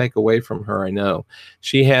you can take away from her, I know.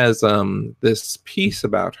 She has this piece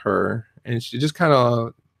about her, and she just kind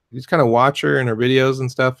of watch her in her videos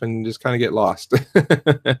and stuff and just kind of get lost.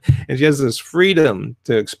 And she has this freedom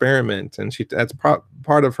to experiment, and that's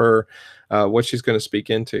part of her what she's going to speak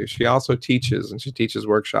into. She also teaches, and she teaches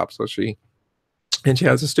workshops. So she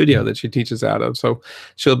has a studio that she teaches out of. So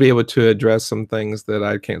she'll be able to address some things that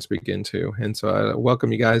I can't speak into. And so I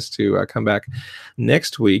welcome you guys to come back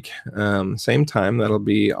next week, same time. That'll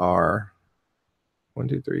be our 1,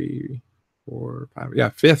 2, 3, 4, 5,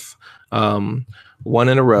 yeah, 5th one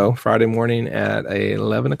in a row, Friday morning at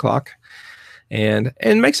 11 o'clock. And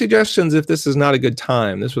make suggestions if this is not a good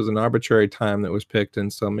time. This was an arbitrary time that was picked,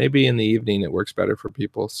 and so maybe in the evening it works better for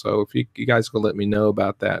people. So if you guys will let me know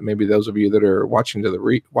about that, maybe those of you that are watching the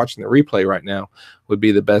replay right now would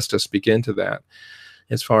be the best to speak into that.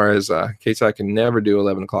 As far as Casey, I can never do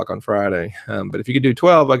 11 o'clock on Friday, but if you could do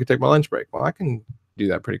 12, I could take my lunch break. Well, I can do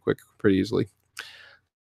that pretty easily.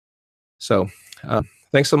 So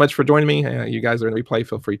thanks so much for joining me. You guys are in the replay.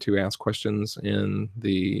 Feel free to ask questions in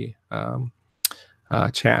the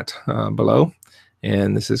chat below.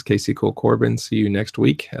 And this is Casey Cole Corbin. See you next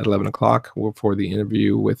week at 11 o'clock for the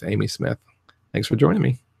interview with Amy Smith. Thanks for joining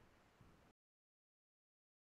me.